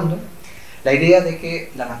revisando la idea de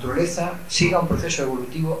que la naturaleza siga un proceso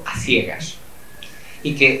evolutivo a ciegas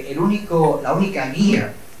y que la única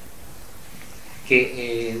guía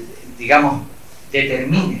que, digamos,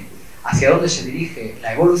 determine hacia dónde se dirige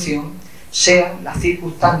la evolución sean las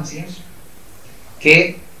circunstancias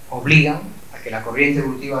que obligan a que la corriente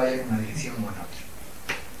evolutiva vaya en una dirección u en otra.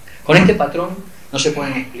 Con este patrón no se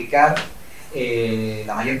pueden explicar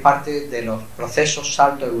la mayor parte de los procesos,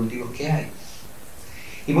 saltos evolutivos que hay.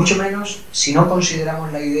 Y mucho menos si no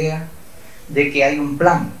consideramos la idea de que hay un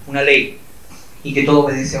plan, una ley, y que todo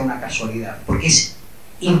obedece a una casualidad. Porque es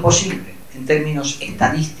imposible, en términos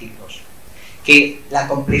estadísticos, que la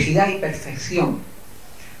complejidad y perfección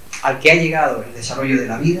al que ha llegado el desarrollo de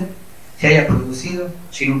la vida se haya producido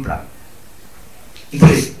sin un plan.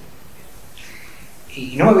 Imposible.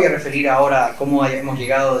 Y no me voy a referir ahora a cómo hemos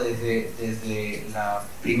llegado desde la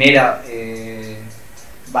primera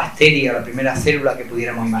bacteria, la primera célula que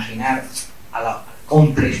pudiéramos imaginar, a la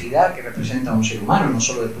complejidad que representa un ser humano, no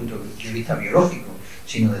solo desde el punto de vista biológico,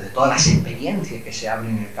 sino desde todas las experiencias que se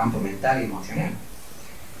abren en el campo mental y emocional.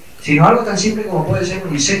 Sino algo tan simple como puede ser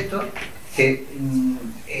un insecto que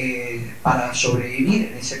para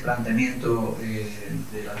sobrevivir en ese planteamiento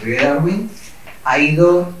de la teoría de Darwin ha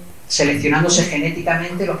ido seleccionándose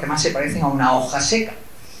genéticamente los que más se parecen a una hoja seca.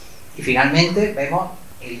 Y finalmente vemos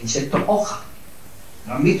el insecto hoja.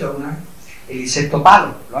 ¿Lo han visto alguna vez? El insecto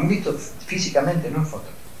palo. ¿Lo han visto físicamente, no en foto?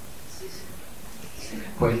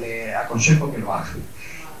 Pues le aconsejo que lo hagan.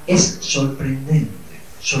 Es sorprendente,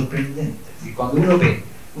 sorprendente. Y cuando uno ve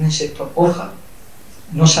un insecto hoja,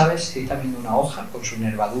 no sabes si está viendo una hoja con su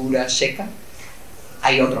nervadura seca.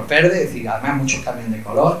 Hay otros verdes, es decir, además muchos cambian de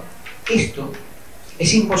color. Esto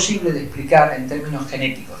es imposible de explicar en términos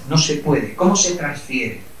genéticos, no se puede. ¿Cómo se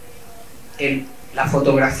transfiere la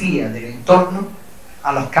fotografía del entorno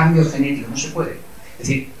a los cambios genéticos? No se puede. Es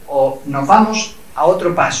decir, o nos vamos a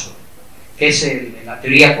otro paso, que es la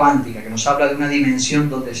teoría cuántica, que nos habla de una dimensión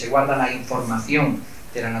donde se guarda la información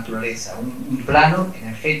de la naturaleza, un plano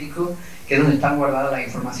energético que es donde están guardadas la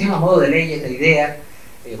información a modo de leyes, de ideas.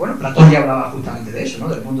 Bueno, Platón ya hablaba justamente de eso, ¿no?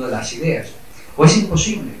 Del mundo de las ideas. O es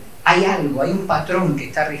imposible. Hay algo, hay un patrón que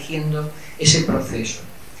está rigiendo ese proceso.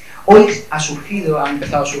 Hoy ha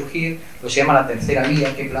empezado a surgir lo que se llama la tercera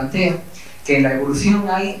vía, que plantea que en la evolución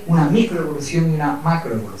hay una microevolución y una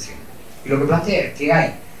macroevolución. Y lo que plantea es que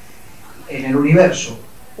hay en el universo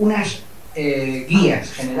unas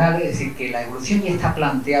guías generales, es decir, que la evolución ya está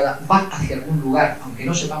planteada, va hacia algún lugar, aunque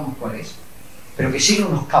no sepamos cuál es, pero que sigue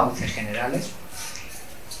unos cauces generales.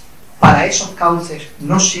 Para esos cauces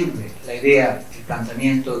no sirve la idea, el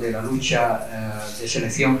planteamiento de la lucha de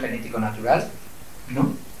selección genético-natural,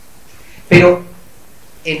 ¿no? Pero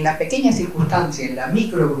en la pequeña circunstancia, en la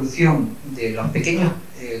microevolución de los pequeños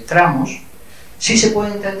tramos, sí se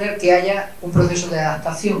puede entender que haya un proceso de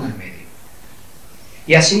adaptación al medio.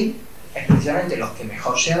 Y así, especialmente los que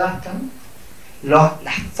mejor se adaptan, las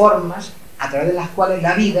formas a través de las cuales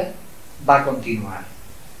la vida va a continuar.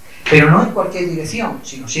 pero no en cualquier dirección,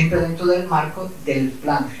 sino siempre dentro del marco del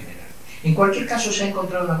plan general. En cualquier caso, se ha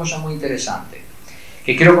encontrado una cosa muy interesante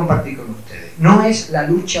que quiero compartir con ustedes. No es la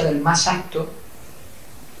lucha del más apto,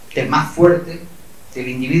 del más fuerte, del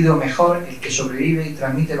individuo mejor, el que sobrevive y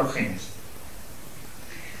transmite los genes.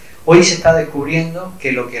 Hoy se está descubriendo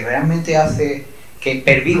que lo que realmente hace que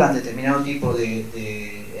pervivan determinado tipo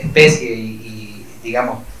de especies y,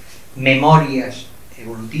 digamos, memorias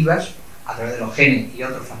evolutivas a través de los genes y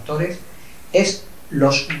otros factores es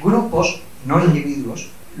los grupos, no individuos,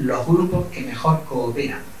 los grupos que mejor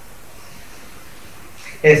cooperan.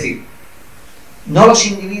 Es decir, no los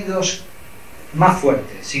individuos más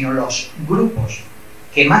fuertes, sino los grupos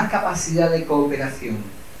que más capacidad de cooperación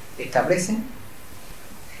establecen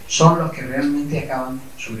son los que realmente acaban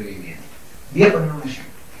sobreviviendo. Voy a poner un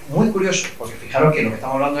ejemplo muy curioso, porque fijaros que lo que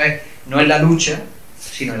estamos hablando no es la lucha,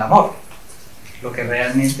 sino el amor, lo que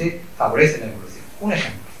realmente favorece la evolución. Un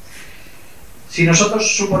ejemplo: si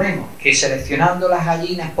nosotros suponemos que seleccionando las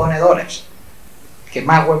gallinas ponedoras que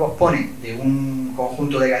más huevos ponen de un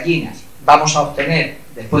conjunto de gallinas, vamos a obtener,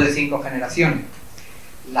 después de 5 generaciones,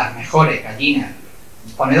 las mejores gallinas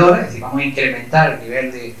ponedoras, es decir, vamos a incrementar el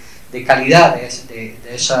nivel de calidad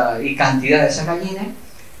y cantidad de esas gallinas,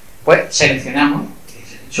 pues seleccionamos,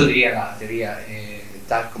 eso diría la teoría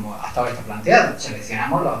tal como hasta ahora está planteada,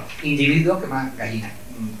 seleccionamos los individuos que más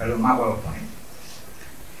más huevos ponen.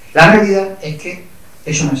 La realidad es que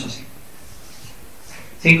eso no es así.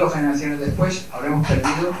 5 generaciones después habremos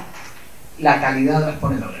perdido la calidad de las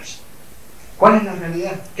ponedoras. ¿Cuál es la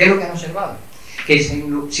realidad? ¿Qué es lo que han observado? Que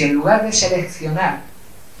si en lugar de seleccionar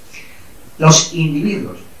los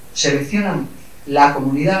individuos, seleccionan la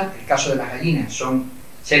comunidad, el caso de las gallinas son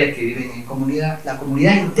seres que viven en comunidad, la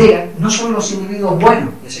comunidad entera, no solo los individuos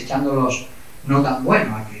buenos, desechando los no tan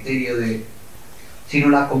buenos a criterio sino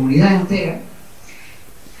la comunidad entera.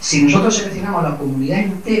 Si nosotros seleccionamos la comunidad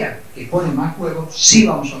entera que pone más huevos, sí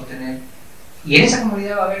vamos a obtener, y en esa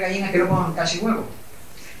comunidad va a haber gallinas que no pongan casi huevos,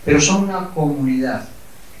 pero son una comunidad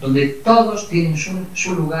donde todos tienen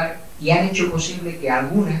su lugar y han hecho posible que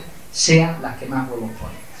algunas sean las que más huevos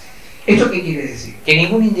ponen. ¿Esto qué quiere decir? Que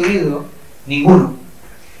ningún individuo, ninguno,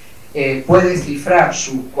 puede cifrar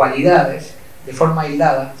sus cualidades de forma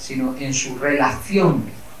aislada, sino en su relación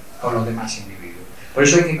con los demás individuos. Por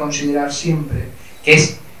eso hay que considerar siempre que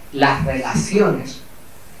es las relaciones,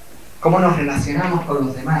 cómo nos relacionamos con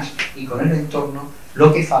los demás y con el entorno,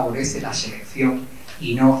 lo que favorece la selección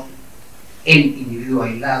y no el individuo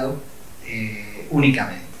aislado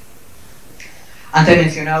únicamente. Antes he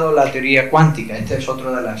mencionado la teoría cuántica. Esta es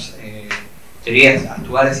otra de las teorías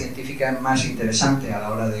actuales científicas más interesantes a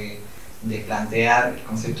la hora de plantear el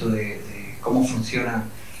concepto de cómo funcionan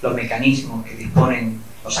los mecanismos que disponen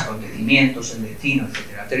los acontecimientos, el destino,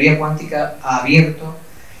 etc. La teoría cuántica ha abierto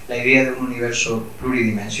la idea de un universo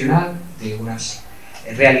pluridimensional, de una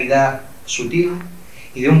realidad sutil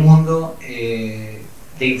y de un mundo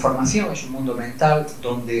de información. Es un mundo mental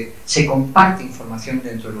donde se comparte información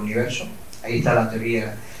dentro del universo. Ahí está la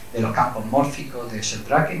teoría de los campos mórficos de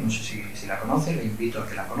Sheldrake, no sé si la conocen, les invito a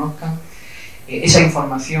que la conozcan. Esa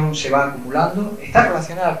información se va acumulando, está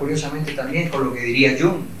relacionada curiosamente también con lo que diría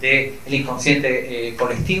Jung del inconsciente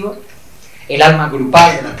colectivo, el alma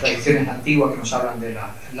grupal de las tradiciones antiguas que nos hablan del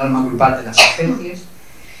alma grupal de las especies,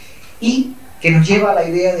 y que nos lleva a la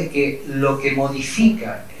idea de que lo que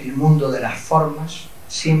modifica el mundo de las formas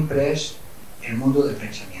siempre es el mundo del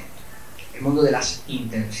pensamiento, el mundo de las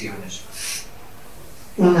intenciones,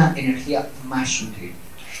 una energía más sutil.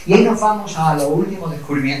 Y ahí nos vamos a los últimos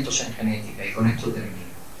descubrimientos en genética, y con esto termino.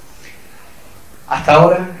 Hasta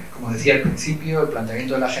ahora, como decía al principio, el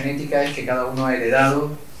planteamiento de la genética es que cada uno ha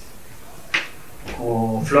heredado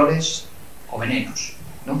o flores o venenos,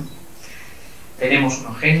 ¿no? Tenemos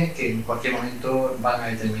unos genes que en cualquier momento van a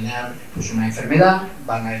determinar pues, una enfermedad,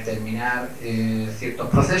 van a determinar ciertos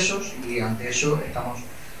procesos, y ante eso estamos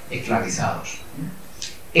esclavizados.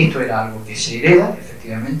 Esto era algo que se hereda,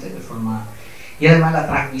 efectivamente, de forma... Y además la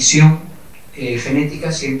transmisión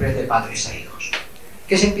genética siempre es de padres a hijos.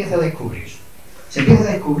 ¿Qué se empieza a descubrir? Se empieza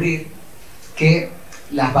a descubrir que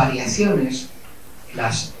las variaciones,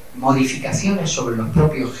 las modificaciones sobre los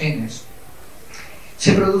propios genes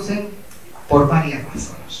se producen por varias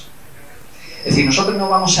razones. Es decir, nosotros no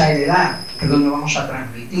vamos a no vamos a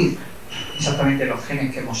transmitir exactamente los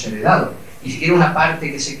genes que hemos heredado, ni siquiera una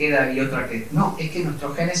parte que se queda y otra que... No, es que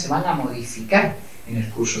nuestros genes se van a modificar en el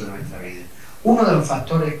curso de nuestra vida. Uno de los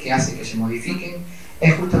factores que hace que se modifiquen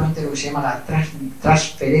es justamente lo que se llama la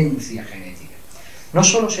transferencia genética. No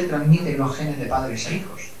solo se transmiten los genes de padres a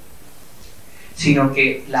hijos, sino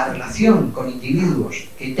que la relación con individuos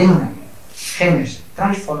que tengan genes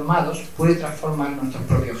transformados puede transformar nuestros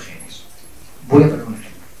propios genes. Voy a poner un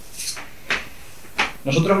ejemplo.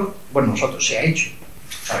 Nosotros se ha hecho.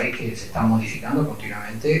 Sabéis que se está modificando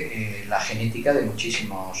continuamente la genética de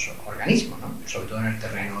muchísimos organismos, ¿no? Sobre todo en el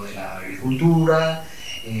terreno de la agricultura,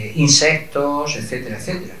 insectos, etcétera,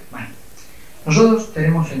 etcétera. Bueno, nosotros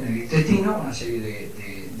tenemos en el intestino una serie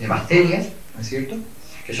de bacterias, ¿no es cierto?,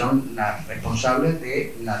 que son las responsables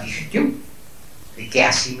de la digestión, de que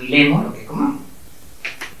asimilemos lo que comamos.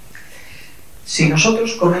 Si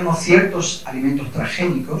nosotros comemos ciertos alimentos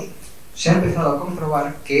transgénicos, se ha empezado a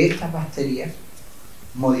comprobar que estas bacterias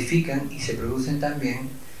modifican y se producen también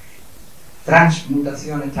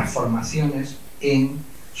transmutaciones, transformaciones en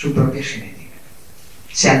su propia genética.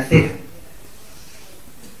 Se alteran.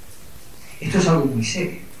 Esto es algo muy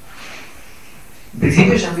serio. En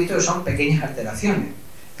principio se han visto que son pequeñas alteraciones,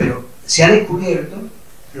 pero se ha descubierto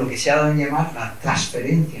lo que se ha dado en llamar la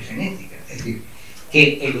transferencia genética, es decir,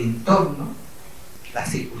 que el entorno, las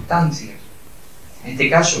circunstancias, en este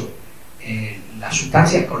caso las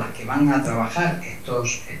sustancias con las que van a trabajar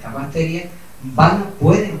estas bacterias,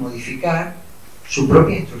 pueden modificar su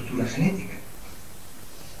propia estructura genética.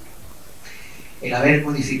 El haber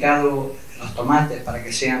modificado los tomates para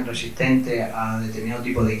que sean resistentes a determinado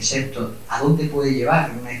tipo de insectos, ¿a dónde puede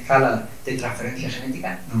llevar en una escala de transferencia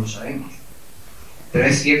genética? No lo sabemos. Pero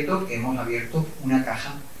es cierto que hemos abierto una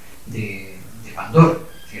caja de Pandora,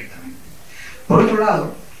 ciertamente. Por otro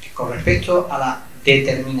lado, con respecto a la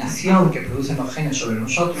determinación que producen los genes sobre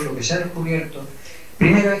nosotros, lo que se ha descubierto,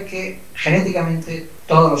 primero es que genéticamente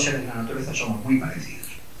todos los seres de la naturaleza somos muy parecidos.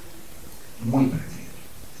 Muy parecidos.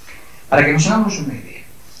 Para que nos hagamos una idea,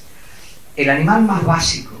 el animal más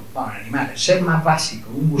básico, el ser más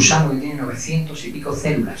básico, un gusano que tiene 900 y pico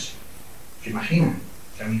células, ¿se imaginan?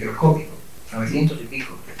 O sea, microscópico, 900 y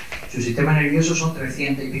pico. Su sistema nervioso son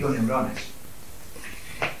 300 y pico neuronas.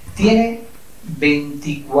 Tiene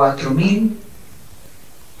 24.000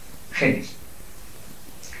 genes.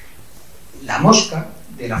 La mosca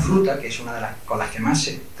de la fruta, que es una de las con las que más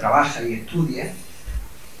se trabaja y estudia,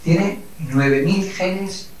 tiene 9.000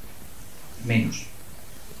 genes menos.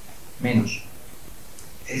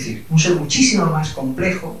 Es decir, un ser muchísimo más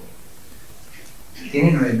complejo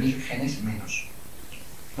tiene 9.000 genes menos.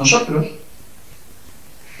 Nosotros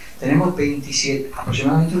tenemos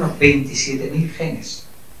aproximadamente unos 27.000 genes.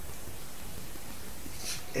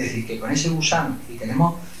 Es decir, que con ese gusano, y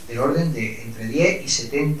tenemos del orden de entre 10 y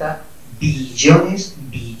 70 billones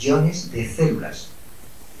de células.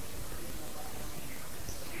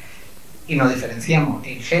 Y nos diferenciamos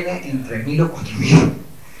en genes en 3.000 o 4.000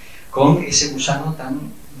 con ese gusano tan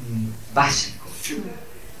básico.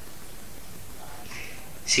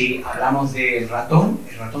 Si hablamos del ratón,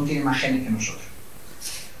 el ratón tiene más genes que nosotros.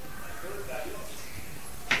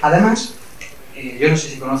 Además, yo no sé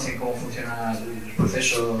si conocen cómo funciona el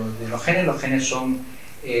proceso de los genes. Los genes son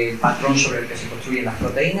el patrón sobre el que se construyen las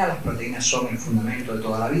proteínas. Las proteínas son el fundamento de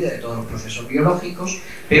toda la vida, de todos los procesos biológicos,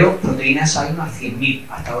 pero proteínas hay unas 100.000.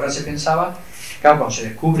 Hasta ahora se pensaba, claro, cuando se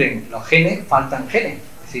descubren los genes, faltan genes.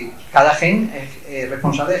 Es decir, cada gen es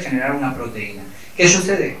responsable de generar una proteína. ¿Qué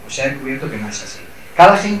sucede? Pues se ha descubierto que no es así.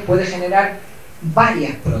 Cada gen puede generar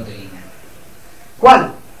varias proteínas.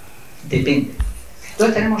 ¿Cuál? Depende.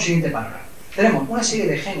 Entonces tenemos el siguiente panorama. Tenemos una serie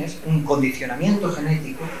de genes, un condicionamiento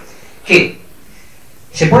genético, que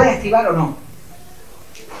se puede activar o no.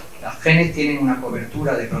 Los genes tienen una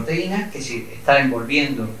cobertura de proteínas que si está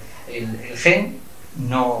envolviendo el gen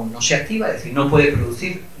no se activa, es decir, no puede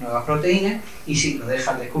producir nuevas proteínas, y si lo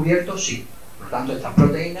deja al descubierto, sí. Por lo tanto, estas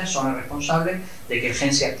proteínas son las responsables de que el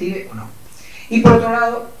gen se active o no. Y por otro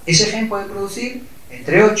lado, ese gen puede producir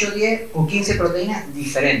entre 8, 10 o 15 proteínas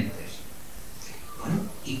diferentes. Bueno,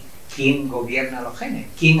 ¿y quién gobierna los genes?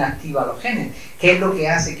 ¿Quién activa los genes? ¿Qué es lo que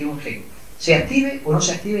hace que un gen se active o no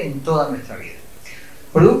se active en toda nuestra vida?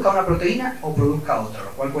 Produzca una proteína o produzca otra,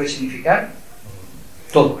 lo cual puede significar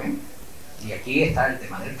todo, ¿eh? Y aquí está el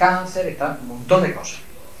tema del cáncer, está un montón de cosas.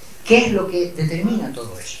 ¿Qué es lo que determina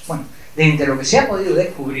todo eso? Bueno, de entre lo que se ha podido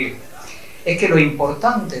descubrir es que lo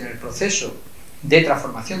importante en el proceso de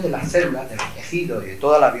transformación de las células, de los tejidos y de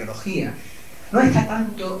toda la biología, no está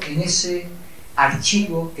tanto en ese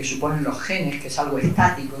archivo que suponen los genes, que es algo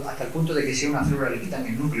estático, hasta el punto de que si a una célula le quitan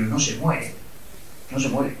el núcleo no se muere.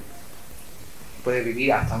 Puede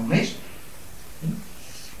vivir hasta un mes.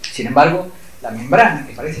 Sin embargo, la membrana,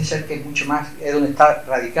 que parece ser que es mucho más, es donde está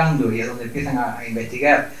radicando y es donde empiezan a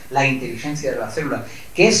investigar la inteligencia de la célula,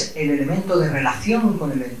 que es el elemento de relación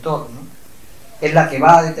con el entorno, es la que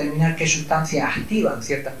va a determinar qué sustancias activan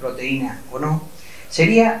ciertas proteínas o no,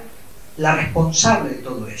 sería la responsable de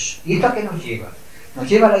todo eso. ¿Y esto a qué nos lleva? Nos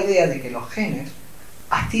lleva a la idea de que los genes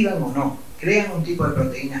activan o no, crean un tipo de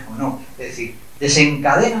proteínas o no, es decir,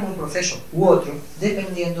 desencadenan un proceso u otro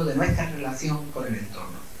dependiendo de nuestra relación con el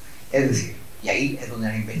entorno. Es decir, y ahí es donde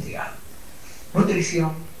han investigado.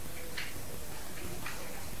 Nutrición,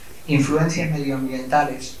 influencias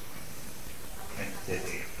medioambientales,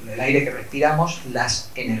 desde el aire que respiramos, las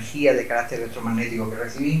energías de carácter electromagnético que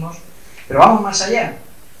recibimos, pero vamos más allá.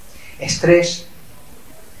 Estrés,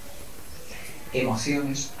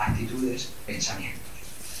 emociones, actitudes, pensamientos.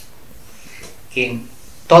 Que en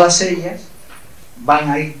todas ellas van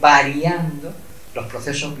a ir variando los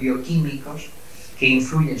procesos bioquímicos que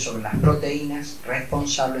influyen sobre las proteínas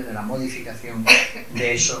responsables de la modificación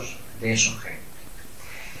de esos genes.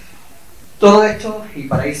 Todo esto, y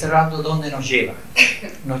para ir cerrando, ¿dónde nos lleva?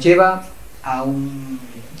 Nos lleva a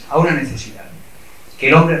una necesidad. Que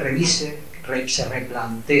el hombre revise, se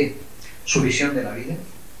replantee su visión de la vida,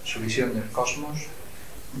 su visión del cosmos,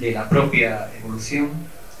 de la propia evolución.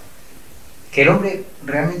 Que el hombre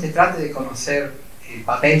realmente trate de conocer el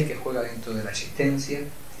papel que juega dentro de la existencia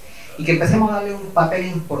y que empecemos a darle un papel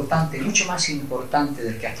importante, mucho más importante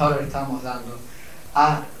del que hasta ahora le estábamos dando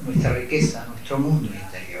a nuestra riqueza, a nuestro mundo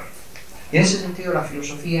interior. Y en ese sentido la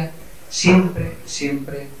filosofía siempre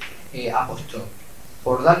apostó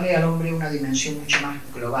por darle al hombre una dimensión mucho más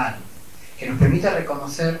global, que nos permita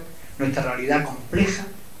reconocer nuestra realidad compleja,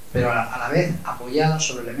 pero a la vez apoyada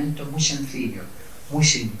sobre elementos muy sencillos, muy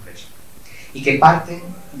simples, y que parten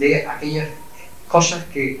de aquellas cosas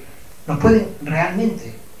que nos pueden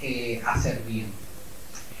realmente hacer bien.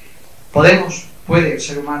 Puede el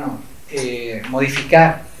ser humano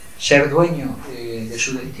modificar, ser dueño de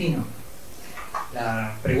su destino.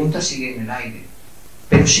 La pregunta sigue en el aire,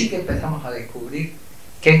 pero sí que empezamos a descubrir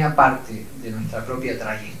que hay una parte de nuestra propia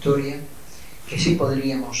trayectoria que sí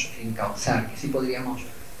podríamos encauzar, que sí podríamos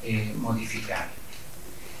modificar.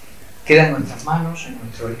 Queda en nuestras manos, en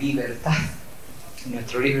nuestra libertad, en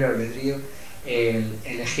nuestro libre albedrío, el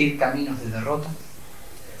elegir caminos de derrota,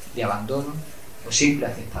 de abandono o simple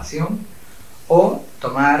aceptación, o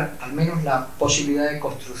tomar al menos la posibilidad de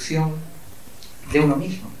construcción de uno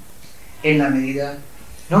mismo, en la medida,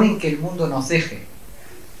 no en que el mundo nos deje,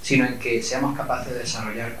 sino en que seamos capaces de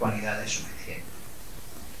desarrollar cualidades suficientes.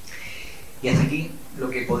 Y hasta aquí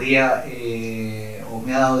lo que podía, o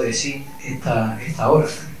me ha dado de sí esta hora,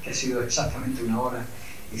 que ha sido exactamente 1 hora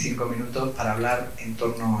y 5 minutos para hablar en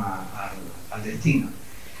torno al destino.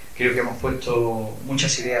 Creo que hemos puesto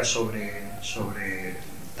muchas ideas sobre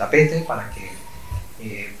tapete para que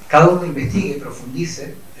cada uno investigue,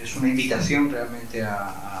 profundice. Es una invitación realmente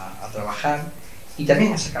a trabajar y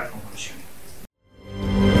también a sacar conclusiones.